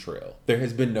campaign trail. There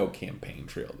has been no campaign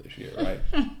trail this year, right?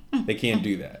 They can't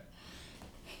do that.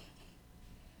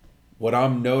 What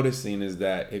I'm noticing is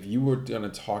that if you were going to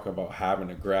talk about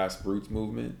having a grassroots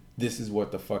movement, this is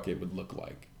what the fuck it would look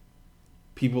like.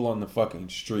 People on the fucking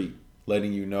street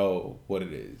letting you know what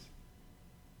it is.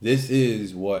 This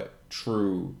is what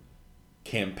true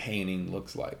campaigning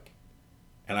looks like.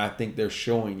 And I think they're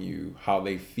showing you how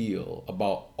they feel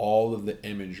about all of the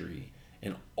imagery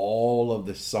and all of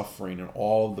the suffering and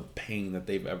all of the pain that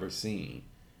they've ever seen.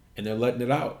 And they're letting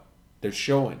it out. They're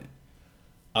showing it.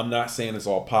 I'm not saying it's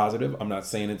all positive. I'm not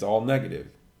saying it's all negative.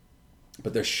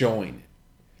 But they're showing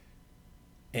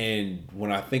it. And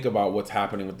when I think about what's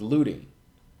happening with the looting,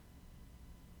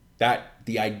 that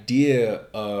the idea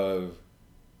of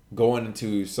going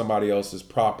into somebody else's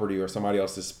property or somebody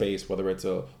else's space, whether it's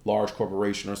a large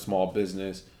corporation or small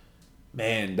business,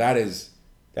 man, that is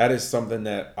something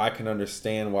that I can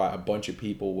understand why a bunch of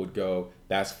people would go,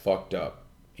 that's fucked up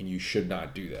and you should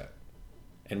not do that.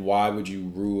 And why would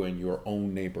you ruin your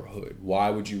own neighborhood? Why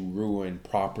would you ruin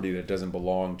property that doesn't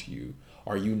belong to you?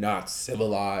 Are you not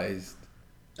civilized?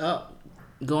 Oh,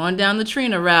 going down the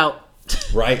Trina route.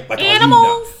 Right? Like,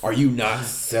 animals. Are you not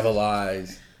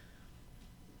civilized?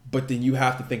 But then you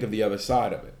have to think of the other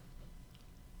side of it.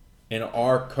 In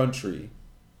our country,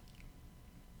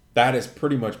 that has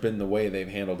pretty much been the way they've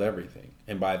handled everything.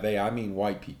 And by they, I mean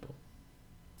white people.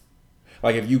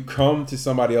 Like, if you come to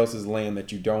somebody else's land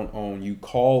that you don't own, you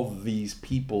call these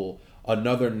people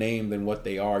another name than what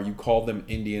they are. You call them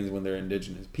Indians when they're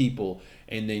indigenous people,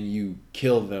 and then you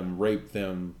kill them, rape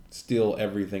them, steal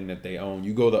everything that they own.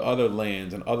 You go to other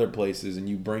lands and other places and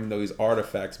you bring those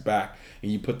artifacts back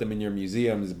and you put them in your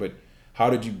museums, but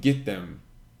how did you get them?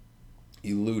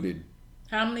 You looted.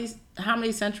 How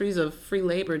many centuries of free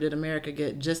labor did America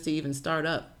get just to even start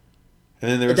up?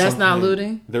 And then there was that's not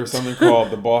looting? There was something called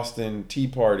the Boston Tea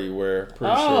Party where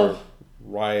pretty sure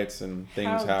riots and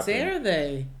things happened. How dare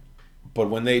they? But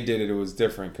when they did it, it was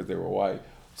different because they were white.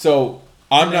 So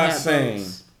I'm not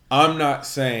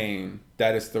saying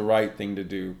that it's the right thing to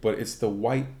do, but it's the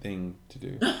white thing to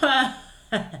do.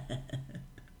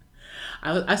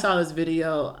 I saw this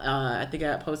video. I think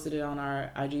I posted it on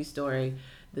our IG story.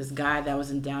 This guy that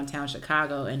was in downtown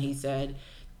Chicago, and he said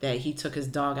that he took his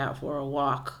dog out for a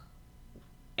walk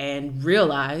and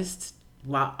realized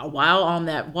while on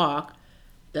that walk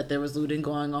that there was looting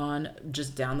going on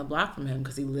just down the block from him,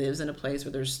 because he lives in a place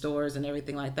where there's stores and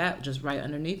everything like that just right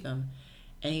underneath him.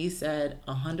 And he said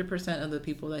 100% of the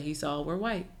people that he saw were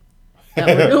white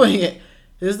that were doing it.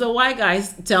 This is a white guy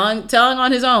telling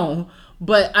on his own.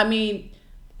 But I mean,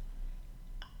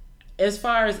 as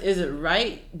far as is it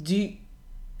right,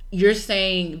 you're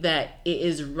saying that it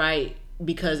is right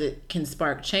because it can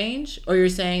spark change, or you're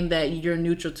saying that you're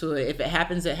neutral to it? If it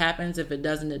happens, it happens. If it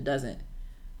doesn't, it doesn't.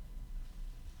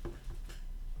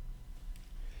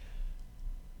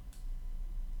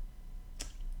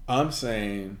 I'm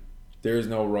saying there is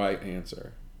no right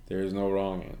answer. There is no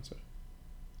wrong answer.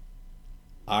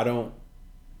 I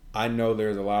know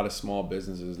there's a lot of small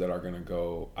businesses that are going to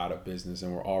go out of business,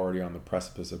 and we're already on the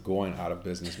precipice of going out of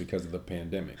business because of the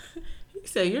pandemic. You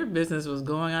say your business was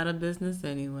going out of business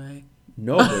anyway.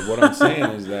 No, but what I'm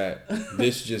saying is that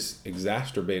this just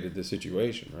exacerbated the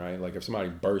situation, right? Like, if somebody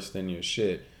burst in your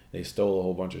shit, they stole a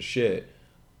whole bunch of shit,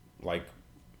 like,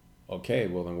 okay,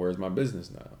 well then where's my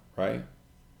business now, right?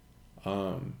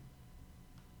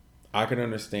 I can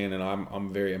understand, and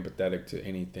I'm very empathetic to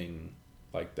anything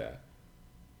like that.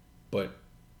 But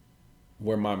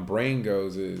where my brain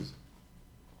goes is,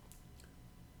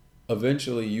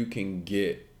 eventually you can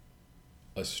get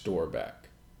a store back.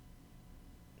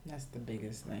 That's the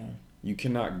biggest thing. You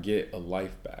cannot get a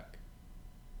life back.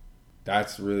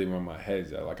 That's really where my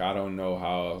head's at. Like, I don't know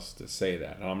how else to say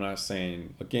that. And I'm not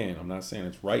saying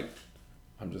it's right.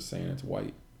 I'm just saying it's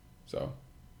white. So,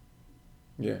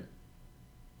 yeah.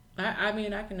 I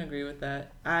mean, I can agree with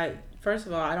that. First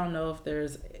of all, I don't know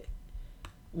if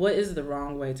what is the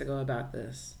wrong way to go about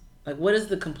this? Like, what is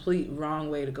the complete wrong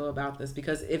way to go about this?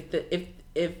 Because if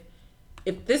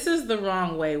this is the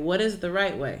wrong way, what is the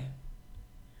right way?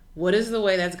 What is the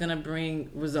way that's going to bring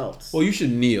results? Well, you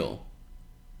should kneel.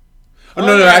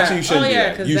 Actually, you shouldn't do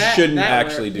that. You shouldn't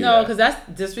actually do that. No, because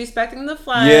that's disrespecting the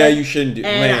flag. Yeah, you shouldn't do that.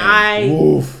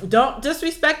 And don't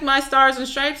disrespect my stars and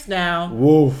stripes now.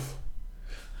 Woof.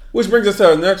 Which brings us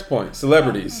to our next point: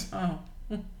 celebrities.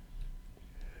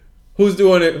 Who's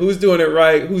doing it? Who's doing it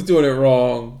right? Who's doing it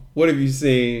wrong? What have you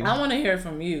seen? I want to hear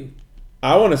from you.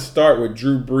 I want to start with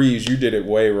Drew Brees. You did it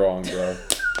way wrong, bro.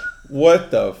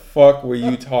 What the fuck were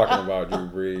you talking about, Drew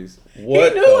Brees? He knew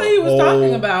what he was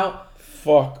talking about.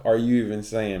 Fuck are you even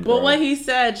saying, bro? But what he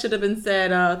said should have been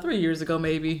said 3 years ago,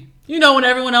 maybe. You know, when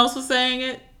everyone else was saying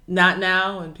it. Not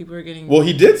now, and people are getting... Well,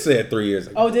 he did say it 3 years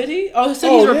ago. Oh, did he? Oh, so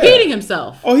he's repeating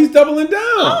himself. Oh, he's doubling down.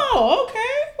 Oh,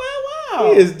 okay.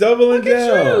 Wow. He is doubling down.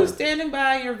 Look at you, standing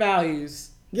by your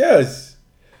values. Yes.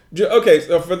 Okay,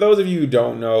 so for those of you who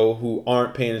don't know, who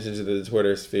aren't paying attention to the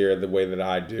Twitter sphere the way that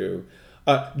I do,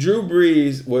 Drew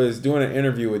Brees was doing an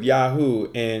interview with Yahoo,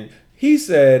 and he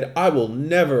said, "I will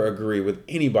never agree with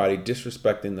anybody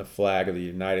disrespecting the flag of the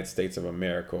United States of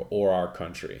America or our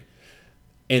country."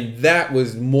 And that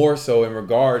was more so in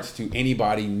regards to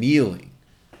anybody kneeling.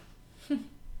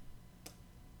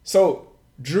 So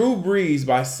Drew Brees,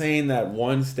 by saying that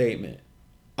one statement,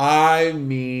 I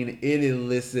mean, it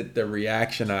elicited the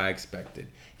reaction I expected.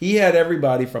 He had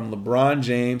everybody from LeBron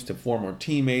James to former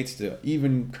teammates to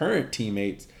even current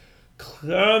teammates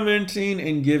commenting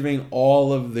and giving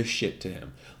all of the shit to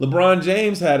him. LeBron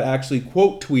James had actually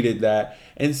quote tweeted that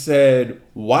and said,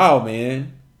 "Wow,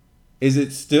 man, is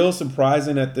it still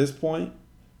surprising at this point?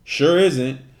 Sure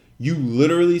isn't. You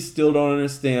literally still don't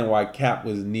understand why Cap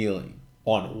was kneeling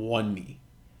on one knee.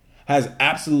 Has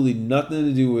absolutely nothing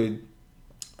to do with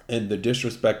the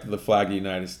disrespect of the flag of the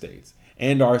United States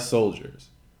and our soldiers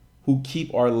who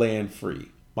keep our land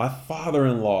free. My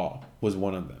father-in-law was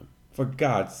one of them, for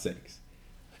God's sakes."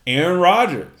 Aaron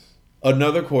Rodgers,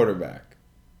 another quarterback,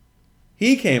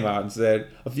 he came out and said,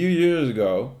 a few years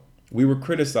ago, we were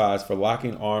criticized for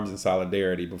locking arms in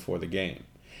solidarity before the game.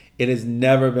 It has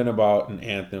never been about an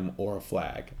anthem or a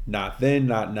flag. Not then,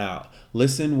 not now.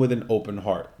 Listen with an open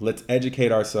heart. Let's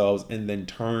educate ourselves and then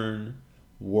turn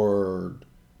word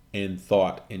and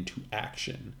thought into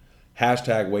action.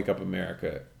 Hashtag Wake Up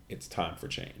America. It's time for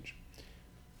change.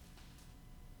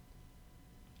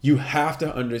 You have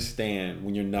to understand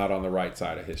when you're not on the right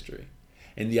side of history.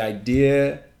 And the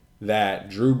idea that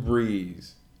Drew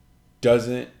Brees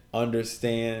doesn't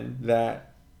understand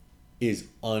that is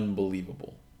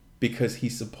unbelievable, because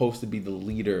he's supposed to be the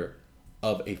leader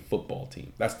of a football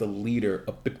team. That's the leader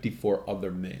of 54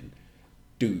 other men.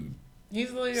 Dude,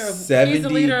 He's the leader of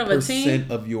 70%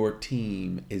 of your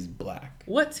team is black.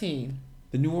 What team?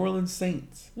 The New Orleans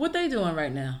Saints. What they doing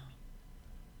right now?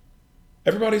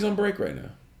 Everybody's on break right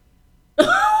now.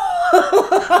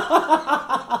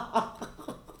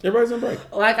 Everybody's on break.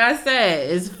 Like I said,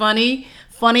 it's funny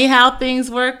how things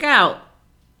work out.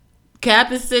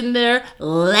 Cap is sitting there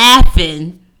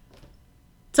laughing,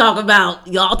 talk about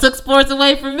y'all took sports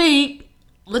away from me.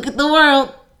 Look at the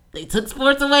world. They took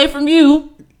sports away from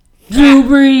you. Drew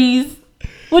Brees.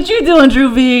 What you doing, Drew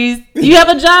Brees? You have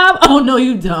a job? Oh, no,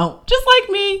 you don't. Just like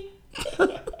me.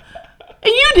 And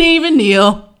you didn't even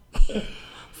kneel.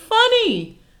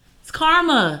 Funny. It's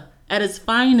karma at its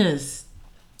finest.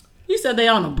 You said they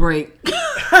on a break. They're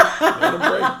on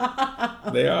a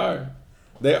break. They are.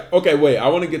 Okay, wait. I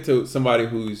want to get to somebody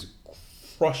who's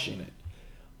crushing it.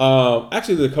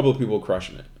 Actually, there's a couple of people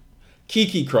crushing it.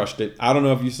 Kiki crushed it. I don't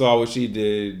know if you saw what she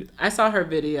did. I saw her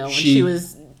video when she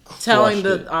was telling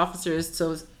the it. officers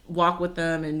to walk with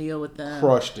them and kneel with them.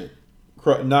 Crushed it.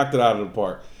 Knocked it out of the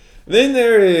park. Then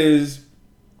there is,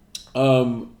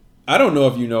 I don't know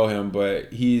if you know him,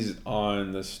 but he's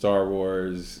on the Star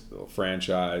Wars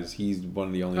franchise. He's one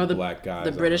of the only black guys.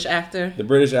 The British actor? The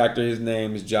British actor. His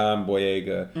name is John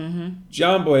Boyega. Mm-hmm.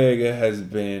 John Boyega has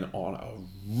been on a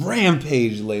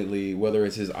rampage lately, whether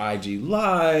it's his IG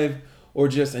Live or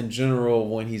just in general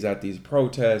when he's at these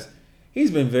protests.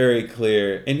 He's been very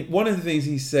clear. And one of the things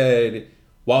he said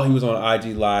while he was on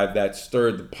IG Live that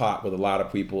stirred the pot with a lot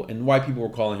of people, and white people were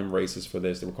calling him racist for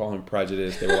this. They were calling him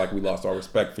prejudiced. They were like, we lost our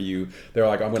respect for you. They were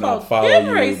like, I'm going to follow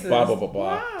you, racist. blah, blah, blah,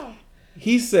 blah. Wow.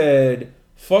 He said,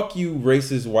 fuck you,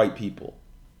 racist white people.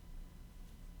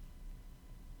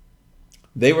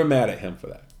 They were mad at him for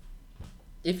that.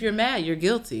 If you're mad, you're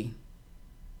guilty.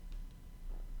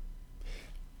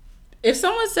 If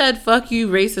someone said, fuck you,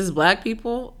 racist black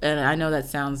people, and I know that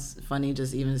sounds funny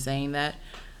just even saying that,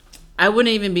 I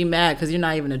wouldn't even be mad because you're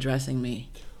not even addressing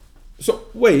me. So,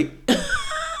 wait.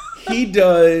 He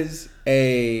goes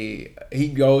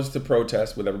to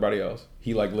protest with everybody else.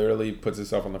 He like literally puts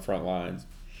himself on the front lines.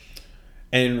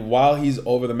 And while he's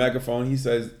over the megaphone, he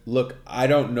says, look, I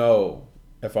don't know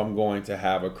if I'm going to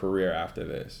have a career after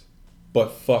this,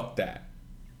 but fuck that.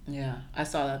 Yeah, I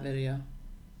saw that video.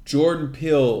 Jordan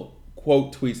Peele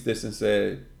quote tweets this and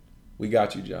said, we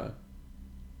got you, John.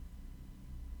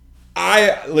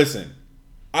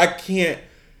 I can't,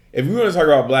 if we want to talk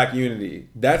about black unity,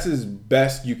 that's as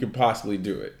best you could possibly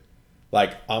do it.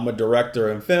 Like, I'm a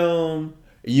director in film,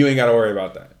 you ain't got to worry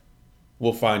about that.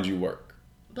 We'll find you work.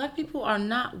 Black people are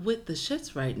not with the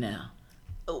shits right now.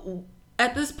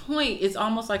 At this point, it's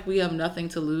almost like we have nothing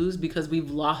to lose because we've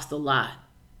lost a lot.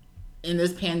 In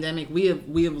this pandemic, we have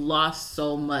lost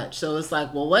so much. So it's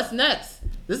like, well, what's next?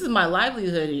 This is my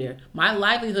livelihood here. My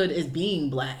livelihood is being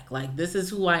black. Like, this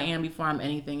is who I am before I'm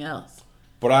anything else.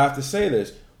 But I have to say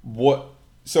this.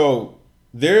 So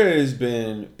there has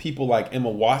been people like Emma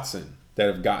Watson that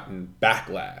have gotten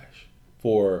backlash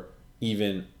for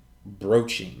even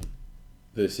broaching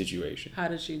the situation. How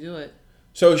did she do it?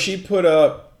 So she put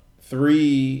up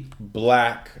 3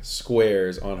 black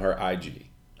squares on her IG.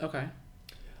 Okay.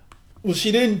 Well,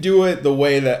 she didn't do it the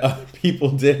way that other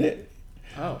people did it.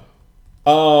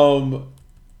 Oh.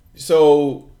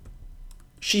 So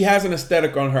she has an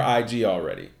aesthetic on her IG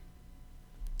already.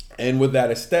 And with that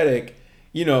aesthetic,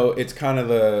 you know, it's kind of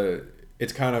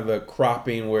the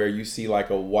cropping where you see like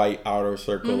a white outer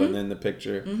circle and then the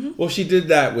picture. Well, she did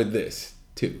that with this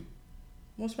too.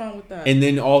 What's wrong with that? And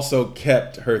then also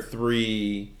kept her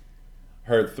three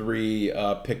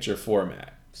picture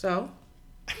format. So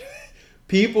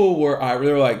People they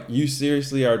were like, "You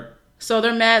seriously are?" So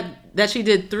they're mad that she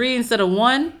did 3 instead of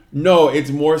 1? No, it's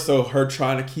more so her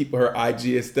trying to keep her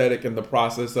IG aesthetic in the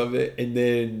process of it, and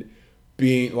then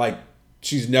being like,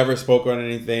 she's never spoken on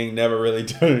anything, never really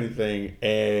done anything,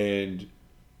 and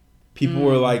people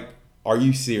were like, "Are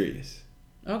you serious?"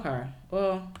 Okay.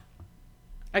 Well,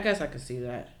 I guess I could see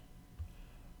that.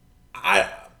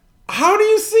 How do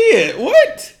you see it?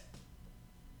 What?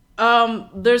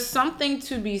 There's something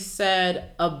to be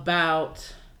said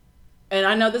about, and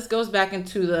I know this goes back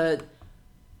into the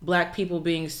black people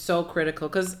being so critical,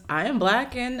 because I am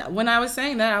black, and when I was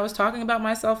saying that, I was talking about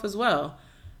myself as well.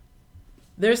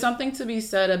 There's something to be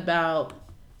said about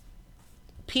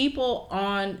people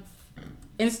on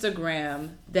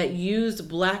Instagram that used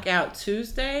Blackout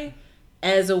Tuesday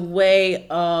as a way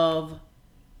of,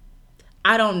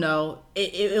 I don't know,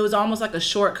 it was almost like a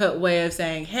shortcut way of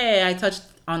saying, hey, I touched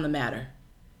on the matter.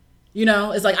 You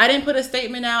know, it's like, I didn't put a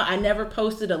statement out, I never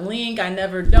posted a link, I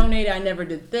never donated, I never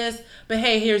did this, but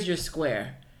hey, here's your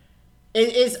square.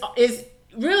 It's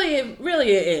really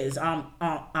it is,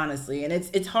 honestly, and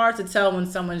it's hard to tell when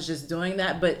someone's just doing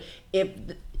that. But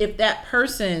if that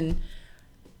person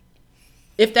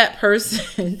she got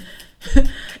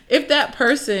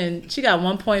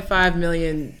 1.5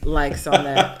 million likes on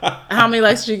that. How many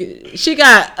likes she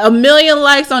got? 1 million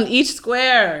likes on each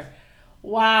square.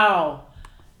 Wow.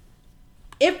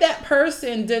 If that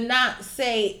person did not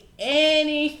say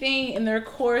anything in their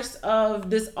course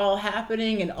of this all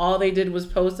happening and all they did was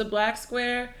post a black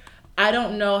square, I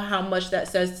don't know how much that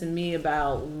says to me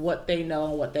about what they know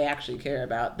and what they actually care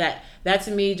about. That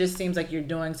to me just seems like you're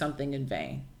doing something in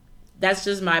vain. That's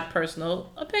just my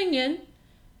personal opinion.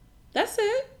 That's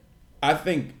it. I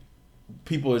think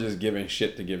people are just giving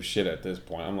shit to give shit at this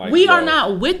point. I'm like, we are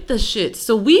not with the shit.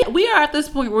 So we are at this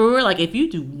point where we're like, if you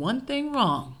do one thing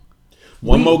wrong,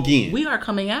 one more again, we are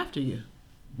coming after you.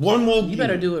 One more. You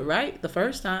better do it right the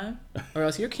first time, or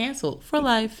else you're canceled for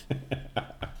life.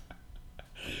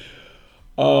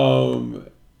 Then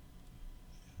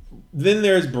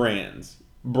there's brands.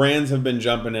 Brands have been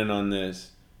jumping in on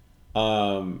this.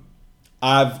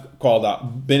 I've called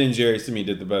out Ben & Jerry's. To me,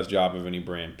 did the best job of any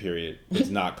brand. Period. It's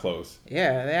not close.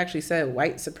 Yeah, they actually said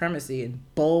white supremacy in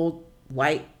bold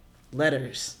white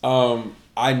letters.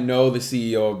 I know the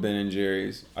CEO of Ben &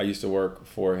 Jerry's. I used to work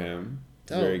for him.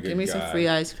 Very good guy. Give me some free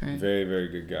ice cream. Very, very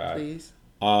good guy. Please.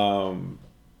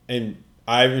 And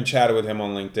I even chatted with him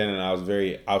on LinkedIn, and I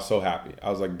was so happy. I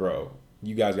was like, bro,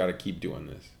 you guys got to keep doing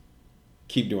this.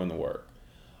 Keep doing the work.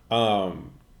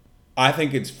 I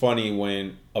think it's funny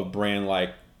when a brand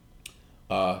like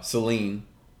Celine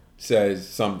says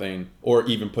something or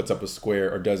even puts up a square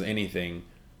or does anything,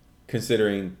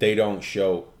 considering they don't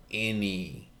show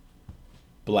any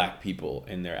black people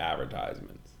in their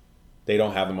advertisements. They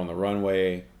don't have them on the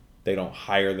runway. They don't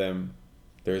hire them.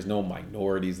 There's no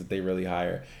minorities that they really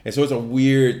hire. And so it's a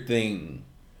weird thing.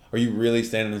 Are you really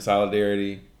standing in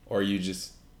solidarity, or are you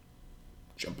just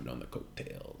jumping on the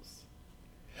coattails?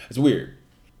 It's weird.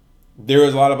 There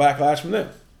was a lot of backlash from them.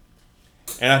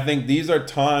 And I think these are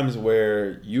times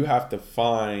where you have to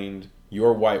find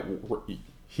your white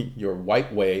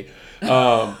way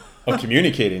of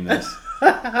communicating this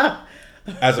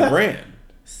as a brand.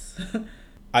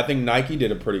 I think Nike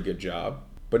did a pretty good job,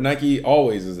 but Nike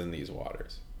always is in these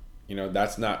waters. You know,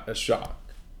 that's not a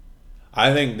shock.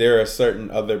 I think there are certain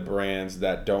other brands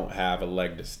that don't have a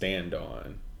leg to stand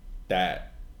on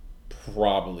that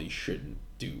probably shouldn't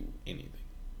do anything.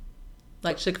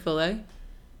 Like Chick-fil-A?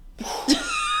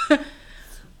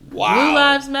 Wow. Blue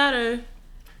Lives Matter.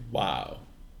 Wow.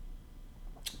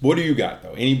 What do you got,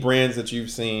 though? Any brands that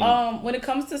you've seen? When it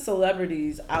comes to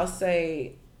celebrities, I'll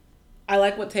say I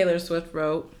like what Taylor Swift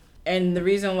wrote. And the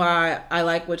reason why I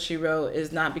like what she wrote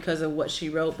is not because of what she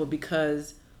wrote, but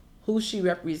because who she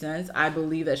represents. I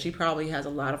believe that she probably has a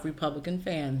lot of Republican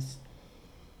fans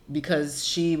because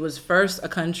she was first a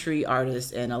country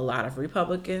artist, and a lot of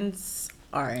Republicans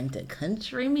are into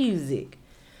country music.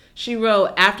 She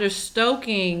wrote, after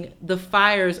stoking the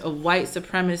fires of white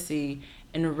supremacy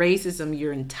and racism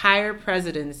your entire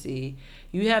presidency,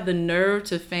 you have the nerve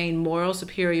to feign moral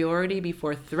superiority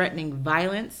before threatening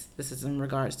violence. This is in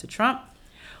regards to Trump.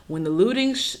 When the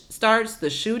looting starts, the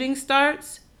shooting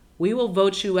starts, we will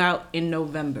vote you out in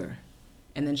November.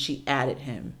 And then she added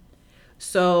him.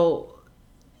 So,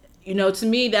 to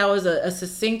me, that was a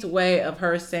succinct way of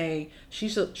her saying she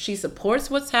supports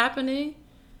what's happening.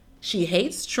 She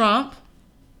hates Trump,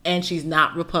 and she's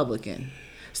not Republican.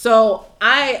 So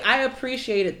I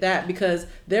appreciated that, because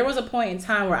there was a point in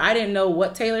time where I didn't know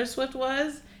what Taylor Swift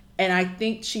was. And I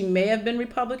think she may have been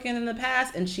Republican in the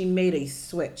past, and she made a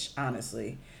switch,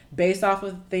 honestly, based off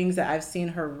of things that I've seen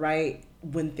her write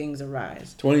when things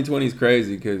arise. 2020 is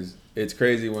crazy, because it's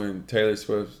crazy when Taylor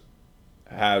Swift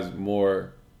has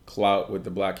more clout with the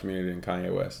black community than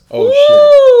Kanye West. Oh,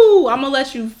 shit. I'm going to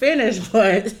let you finish,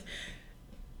 but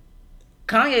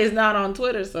Kanye is not on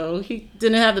Twitter, so he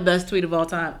didn't have the best tweet of all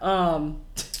time.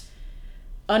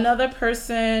 Another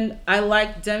person, I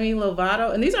like Demi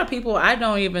Lovato, and these are people I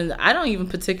don't even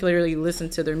particularly listen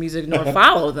to their music nor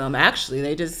follow them. Actually,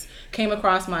 they just came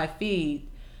across my feed.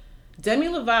 Demi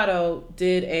Lovato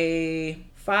did a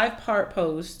 5-part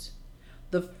post.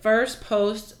 The first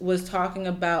post was talking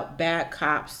about bad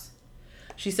cops.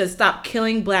 She said, "Stop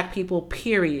killing black people,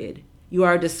 period. You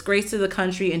are a disgrace to the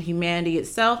country and humanity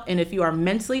itself. And if you are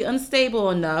mentally unstable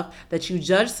enough that you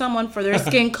judge someone for their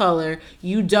skin color,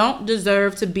 you don't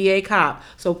deserve to be a cop.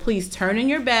 So please turn in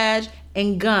your badge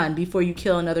and gun before you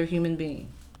kill another human being."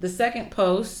 The second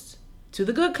post, to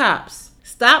the good cops: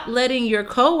 "Stop letting your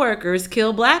coworkers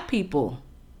kill black people,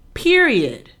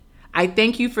 period. I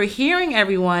thank you for hearing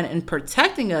everyone and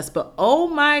protecting us, but oh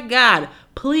my God,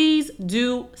 please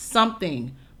do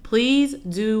something. Please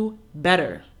do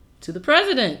better." To the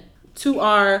president, to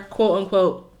our quote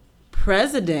unquote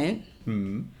president,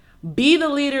 be the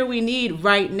leader we need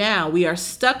right now. We are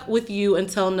stuck with you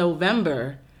until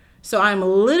November. So I'm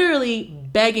literally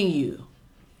begging you,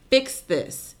 fix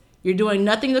this. You're doing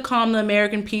nothing to calm the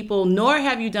American people, nor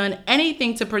have you done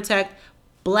anything to protect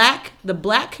the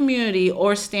black community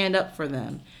or stand up for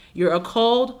them. You're a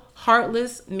cold,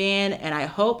 heartless man, and I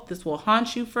hope this will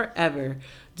haunt you forever.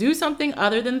 Do something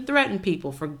other than threaten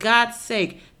people. For God's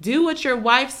sake, do what your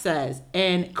wife says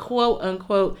and quote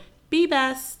unquote be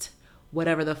best.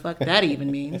 Whatever the fuck that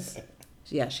even means.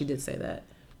 Yeah, she did say that.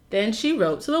 Then she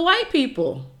wrote to the white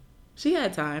people. She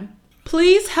had time.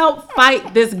 "Please help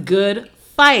fight this good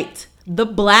fight. The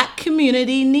black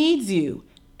community needs you.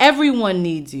 Everyone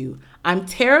needs you. I'm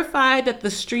terrified that the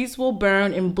streets will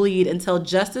burn and bleed until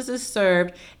justice is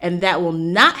served, and that will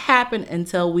not happen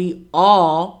until we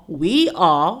all,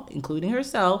 including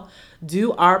herself,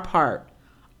 do our part.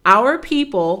 Our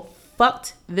people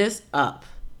fucked this up.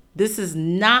 This is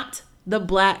not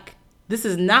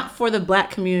for the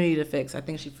black community to fix." I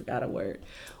think she forgot a word.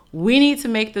 "We need to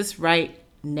make this right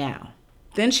now."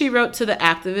 Then she wrote to the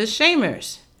activist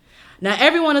shamers. "Now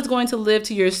everyone is going to live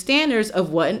to your standards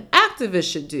of what an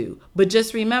activist should do. But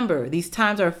just remember, these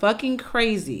times are fucking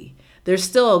crazy. There's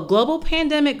still a global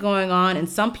pandemic going on, and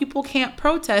some people can't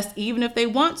protest even if they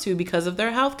want to because of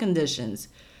their health conditions.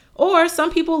 Or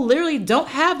some people literally don't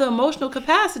have the emotional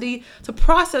capacity to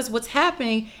process what's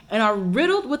happening and are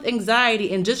riddled with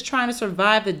anxiety and just trying to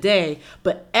survive the day.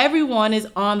 But everyone is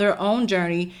on their own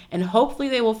journey, and hopefully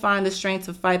they will find the strength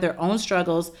to fight their own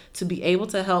struggles to be able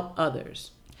to help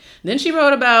others." Then she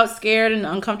wrote about scared and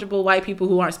uncomfortable white people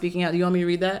who aren't speaking out. Do you want me to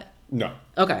read that? No.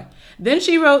 Okay. Then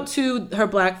she wrote to her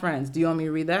black friends. Do you want me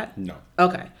to read that? No.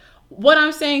 Okay. What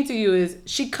I'm saying to you is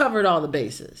she covered all the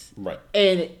bases. Right.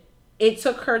 And it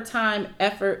took her time,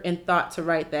 effort, and thought to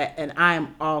write that, and I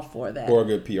am all for that. Or a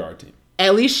good PR team.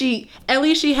 At least she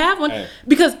had one. Hey.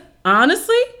 Because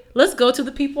honestly, let's go to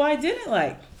the people I didn't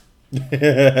like.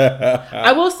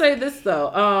 I will say this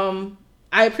though.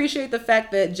 I appreciate the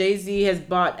fact that Jay-Z has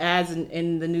bought ads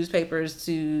in the newspapers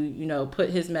to, put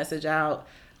his message out.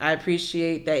 I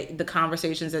appreciate that the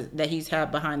conversations that he's had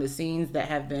behind the scenes that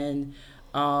have been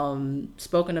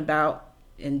spoken about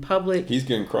in public. He's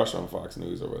getting crushed on Fox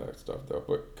News over that stuff, though.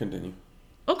 But continue.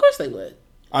 Of course they would.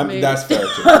 I mean, that's fair,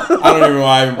 too. I don't even know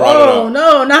why I even brought it up. Oh,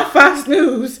 no, not Fox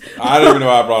News. I don't even know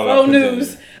why I brought it up.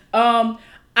 News.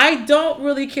 I don't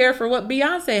really care for what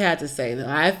Beyonce had to say, though.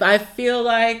 I feel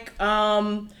like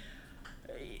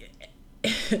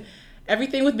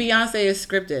everything with Beyonce is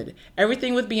scripted.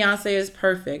 Everything with Beyonce is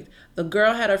perfect. The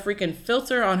girl had a freaking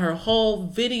filter on her whole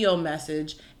video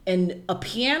message and a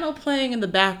piano playing in the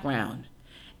background.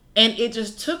 And it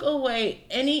just took away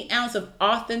any ounce of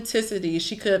authenticity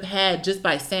she could have had just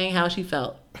by saying how she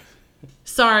felt.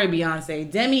 Sorry, Beyonce.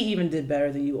 Demi even did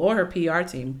better than you or her PR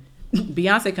team.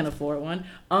 Beyonce can afford one.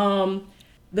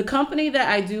 The company that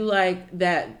I do like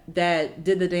that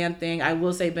did the damn thing, I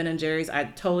will say Ben & Jerry's. I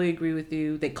totally agree with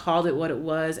you. They called it what it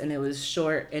was, and it was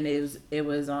short, and it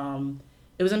was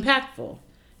It was impactful.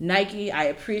 Nike, I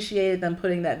appreciated them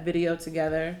putting that video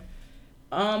together.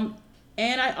 And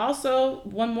I also,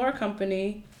 one more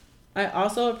company, I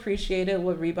also appreciated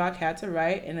what Reebok had to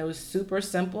write, and it was super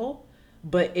simple,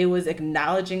 but it was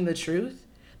acknowledging the truth.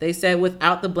 They said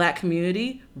without the black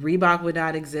community, Reebok would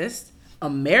not exist.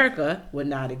 America would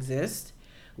not exist.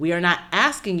 We are not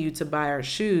asking you to buy our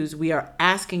shoes. We are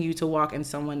asking you to walk in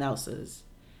someone else's,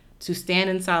 to stand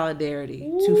in solidarity,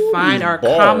 to find our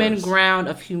common ground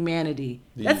of humanity.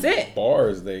 That's it.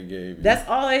 Bars they gave you. That's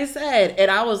all they said.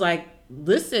 And I was like,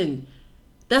 listen,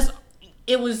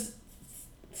 it was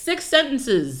 6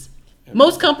 sentences.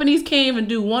 Most companies can't even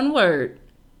do one word.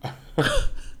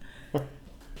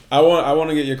 I want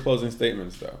to get your closing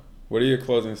statements though. What are your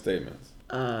closing statements?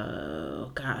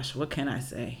 Gosh, what can I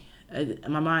say?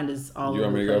 My mind is all over the place.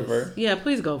 You want me to go first? Yeah,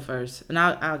 please go first, and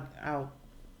I'll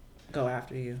go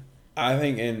after you. I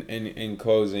think in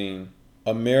closing,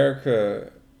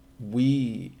 America,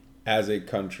 we as a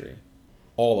country,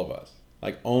 all of us,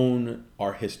 like, own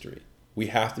our history. We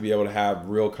have to be able to have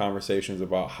real conversations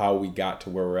about how we got to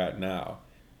where we're at now.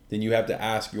 Then you have to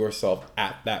ask yourself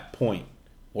at that point,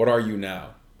 what are you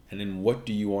now? And then what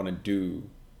do you want to do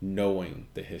knowing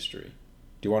the history?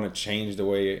 Do you want to change the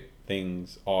way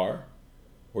things are?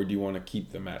 Or do you want to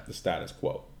keep them at the status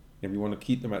quo? If you want to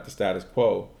keep them at the status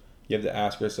quo, you have to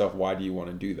ask yourself, why do you want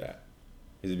to do that?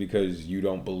 Is it because you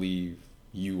don't believe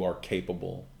you are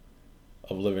capable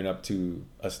of living up to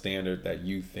a standard that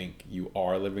you think you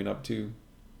are living up to,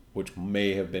 which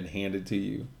may have been handed to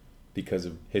you because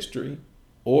of history?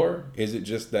 Or is it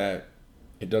just that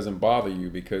it doesn't bother you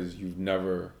because you've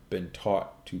never been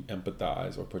taught to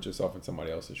empathize or put yourself in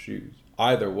somebody else's shoes?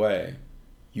 Either way,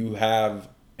 you have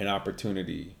an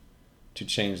opportunity to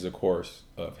change the course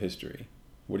of history.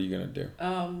 What are you going to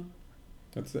do?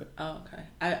 That's it. Oh, okay.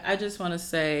 I just want to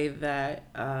say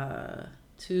that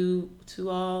to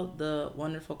all the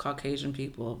wonderful Caucasian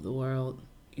people of the world,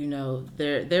 you know,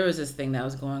 there was this thing that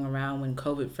was going around when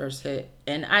COVID first hit,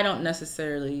 and I don't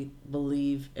necessarily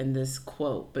believe in this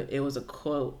quote, but it was a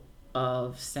quote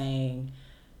of saying,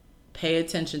 pay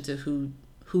attention to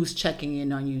who's checking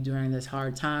in on you during this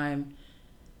hard time,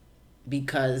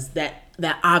 because that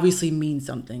obviously means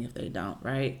something if they don't,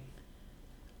 right?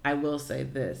 I will say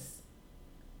this.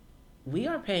 We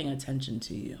are paying attention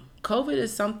to you. COVID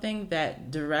is something that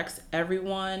directs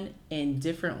everyone in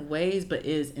different ways, but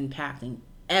is impacting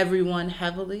everyone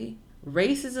heavily.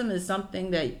 Racism is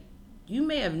something that you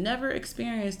may have never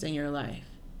experienced in your life.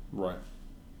 Right.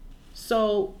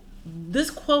 So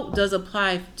this quote does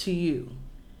apply to you.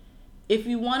 If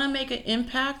you want to make an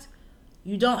impact,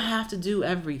 you don't have to do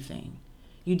everything.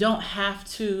 You don't have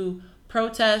to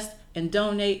protest and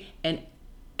donate and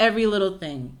every little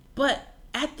thing. But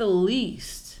at the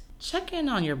least, check in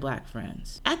on your black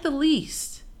friends. At the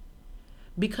least.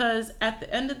 Because at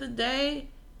the end of the day,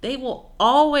 they will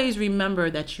always remember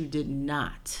that you did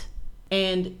not.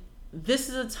 And this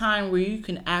is a time where you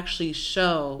can actually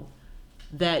show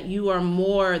that you are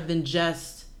more than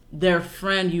just their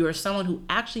friend. You are someone who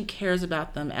actually cares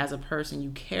about them as a person.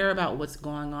 You care about what's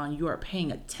going on. You are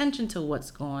paying attention to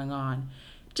what's going on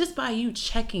just by you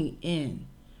checking in.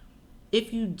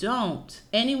 If you don't,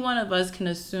 any one of us can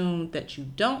assume that you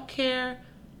don't care,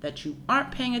 that you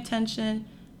aren't paying attention,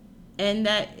 and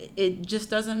that it just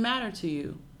doesn't matter to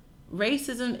you.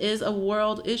 Racism is a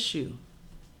world issue.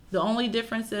 The only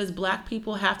difference is black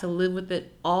people have to live with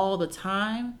it all the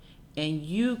time, and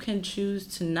you can choose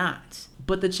to not.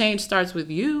 But the change starts with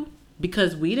you,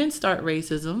 because we didn't start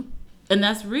racism, and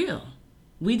that's real.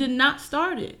 We did not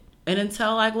start it. And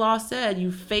until, like Law said,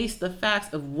 you face the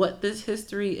facts of what this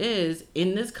history is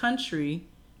in this country,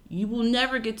 you will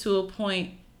never get to a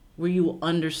point where you will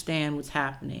understand what's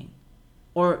happening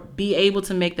or be able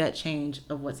to make that change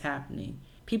of what's happening.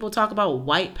 People talk about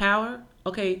white power.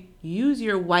 Okay, use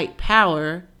your white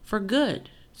power for good.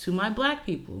 To my black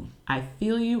people, I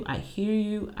feel you, I hear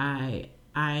you, I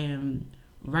am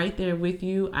right there with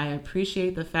you. I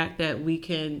appreciate the fact that we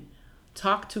can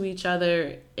talk to each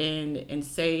other and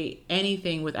say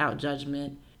anything without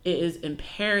judgment. It is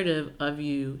imperative of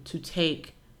you to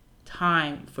take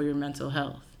time for your mental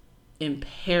health.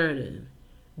 Imperative.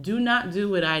 Do not do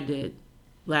what I did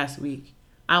last week.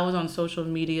 I was on social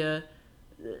media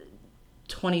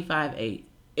 25/8.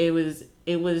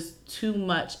 It was too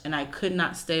much, and I could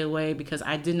not stay away because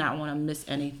I did not want to miss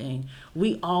anything.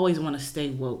 We always want to stay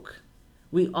woke.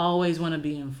 We always want to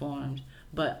be informed.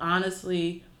 But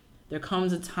honestly, there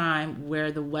comes a time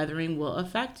where the weathering will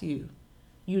affect you.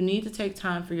 You need to take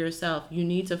time for yourself. You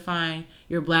need to find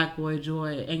your black boy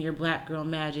joy and your black girl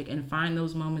magic and find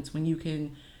those moments when you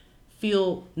can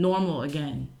feel normal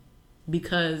again.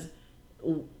 Because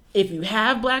if you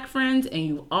have black friends and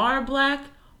you are black,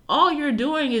 all you're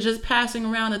doing is just passing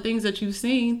around the things that you've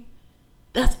seen.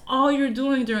 That's all you're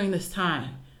doing during this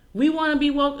time. We want to be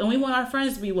woke, and we want our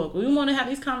friends to be woke. We want to have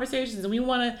these conversations, and we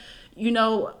want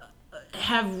to,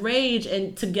 have rage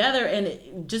and together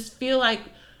and just feel like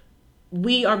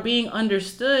we are being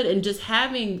understood, and just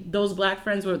having those black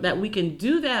friends that we can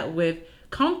do that with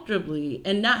comfortably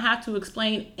and not have to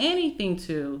explain anything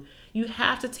to. You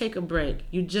have to take a break.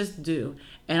 You just do.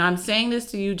 And I'm saying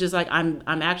this to you just like I'm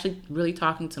actually really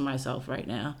talking to myself right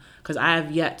now, because I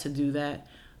have yet to do that.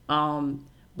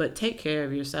 But take care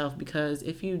of yourself, because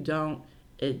if you don't,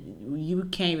 you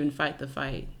can't even fight the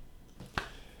fight.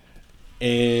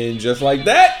 And just like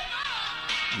that,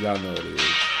 y'all know what it is.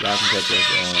 Y'all can catch us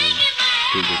on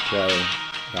Google Play.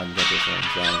 Y'all can catch us on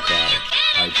SoundCloud,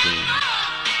 iTunes,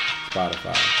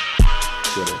 Spotify,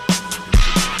 Twitter.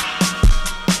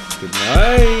 Good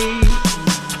night.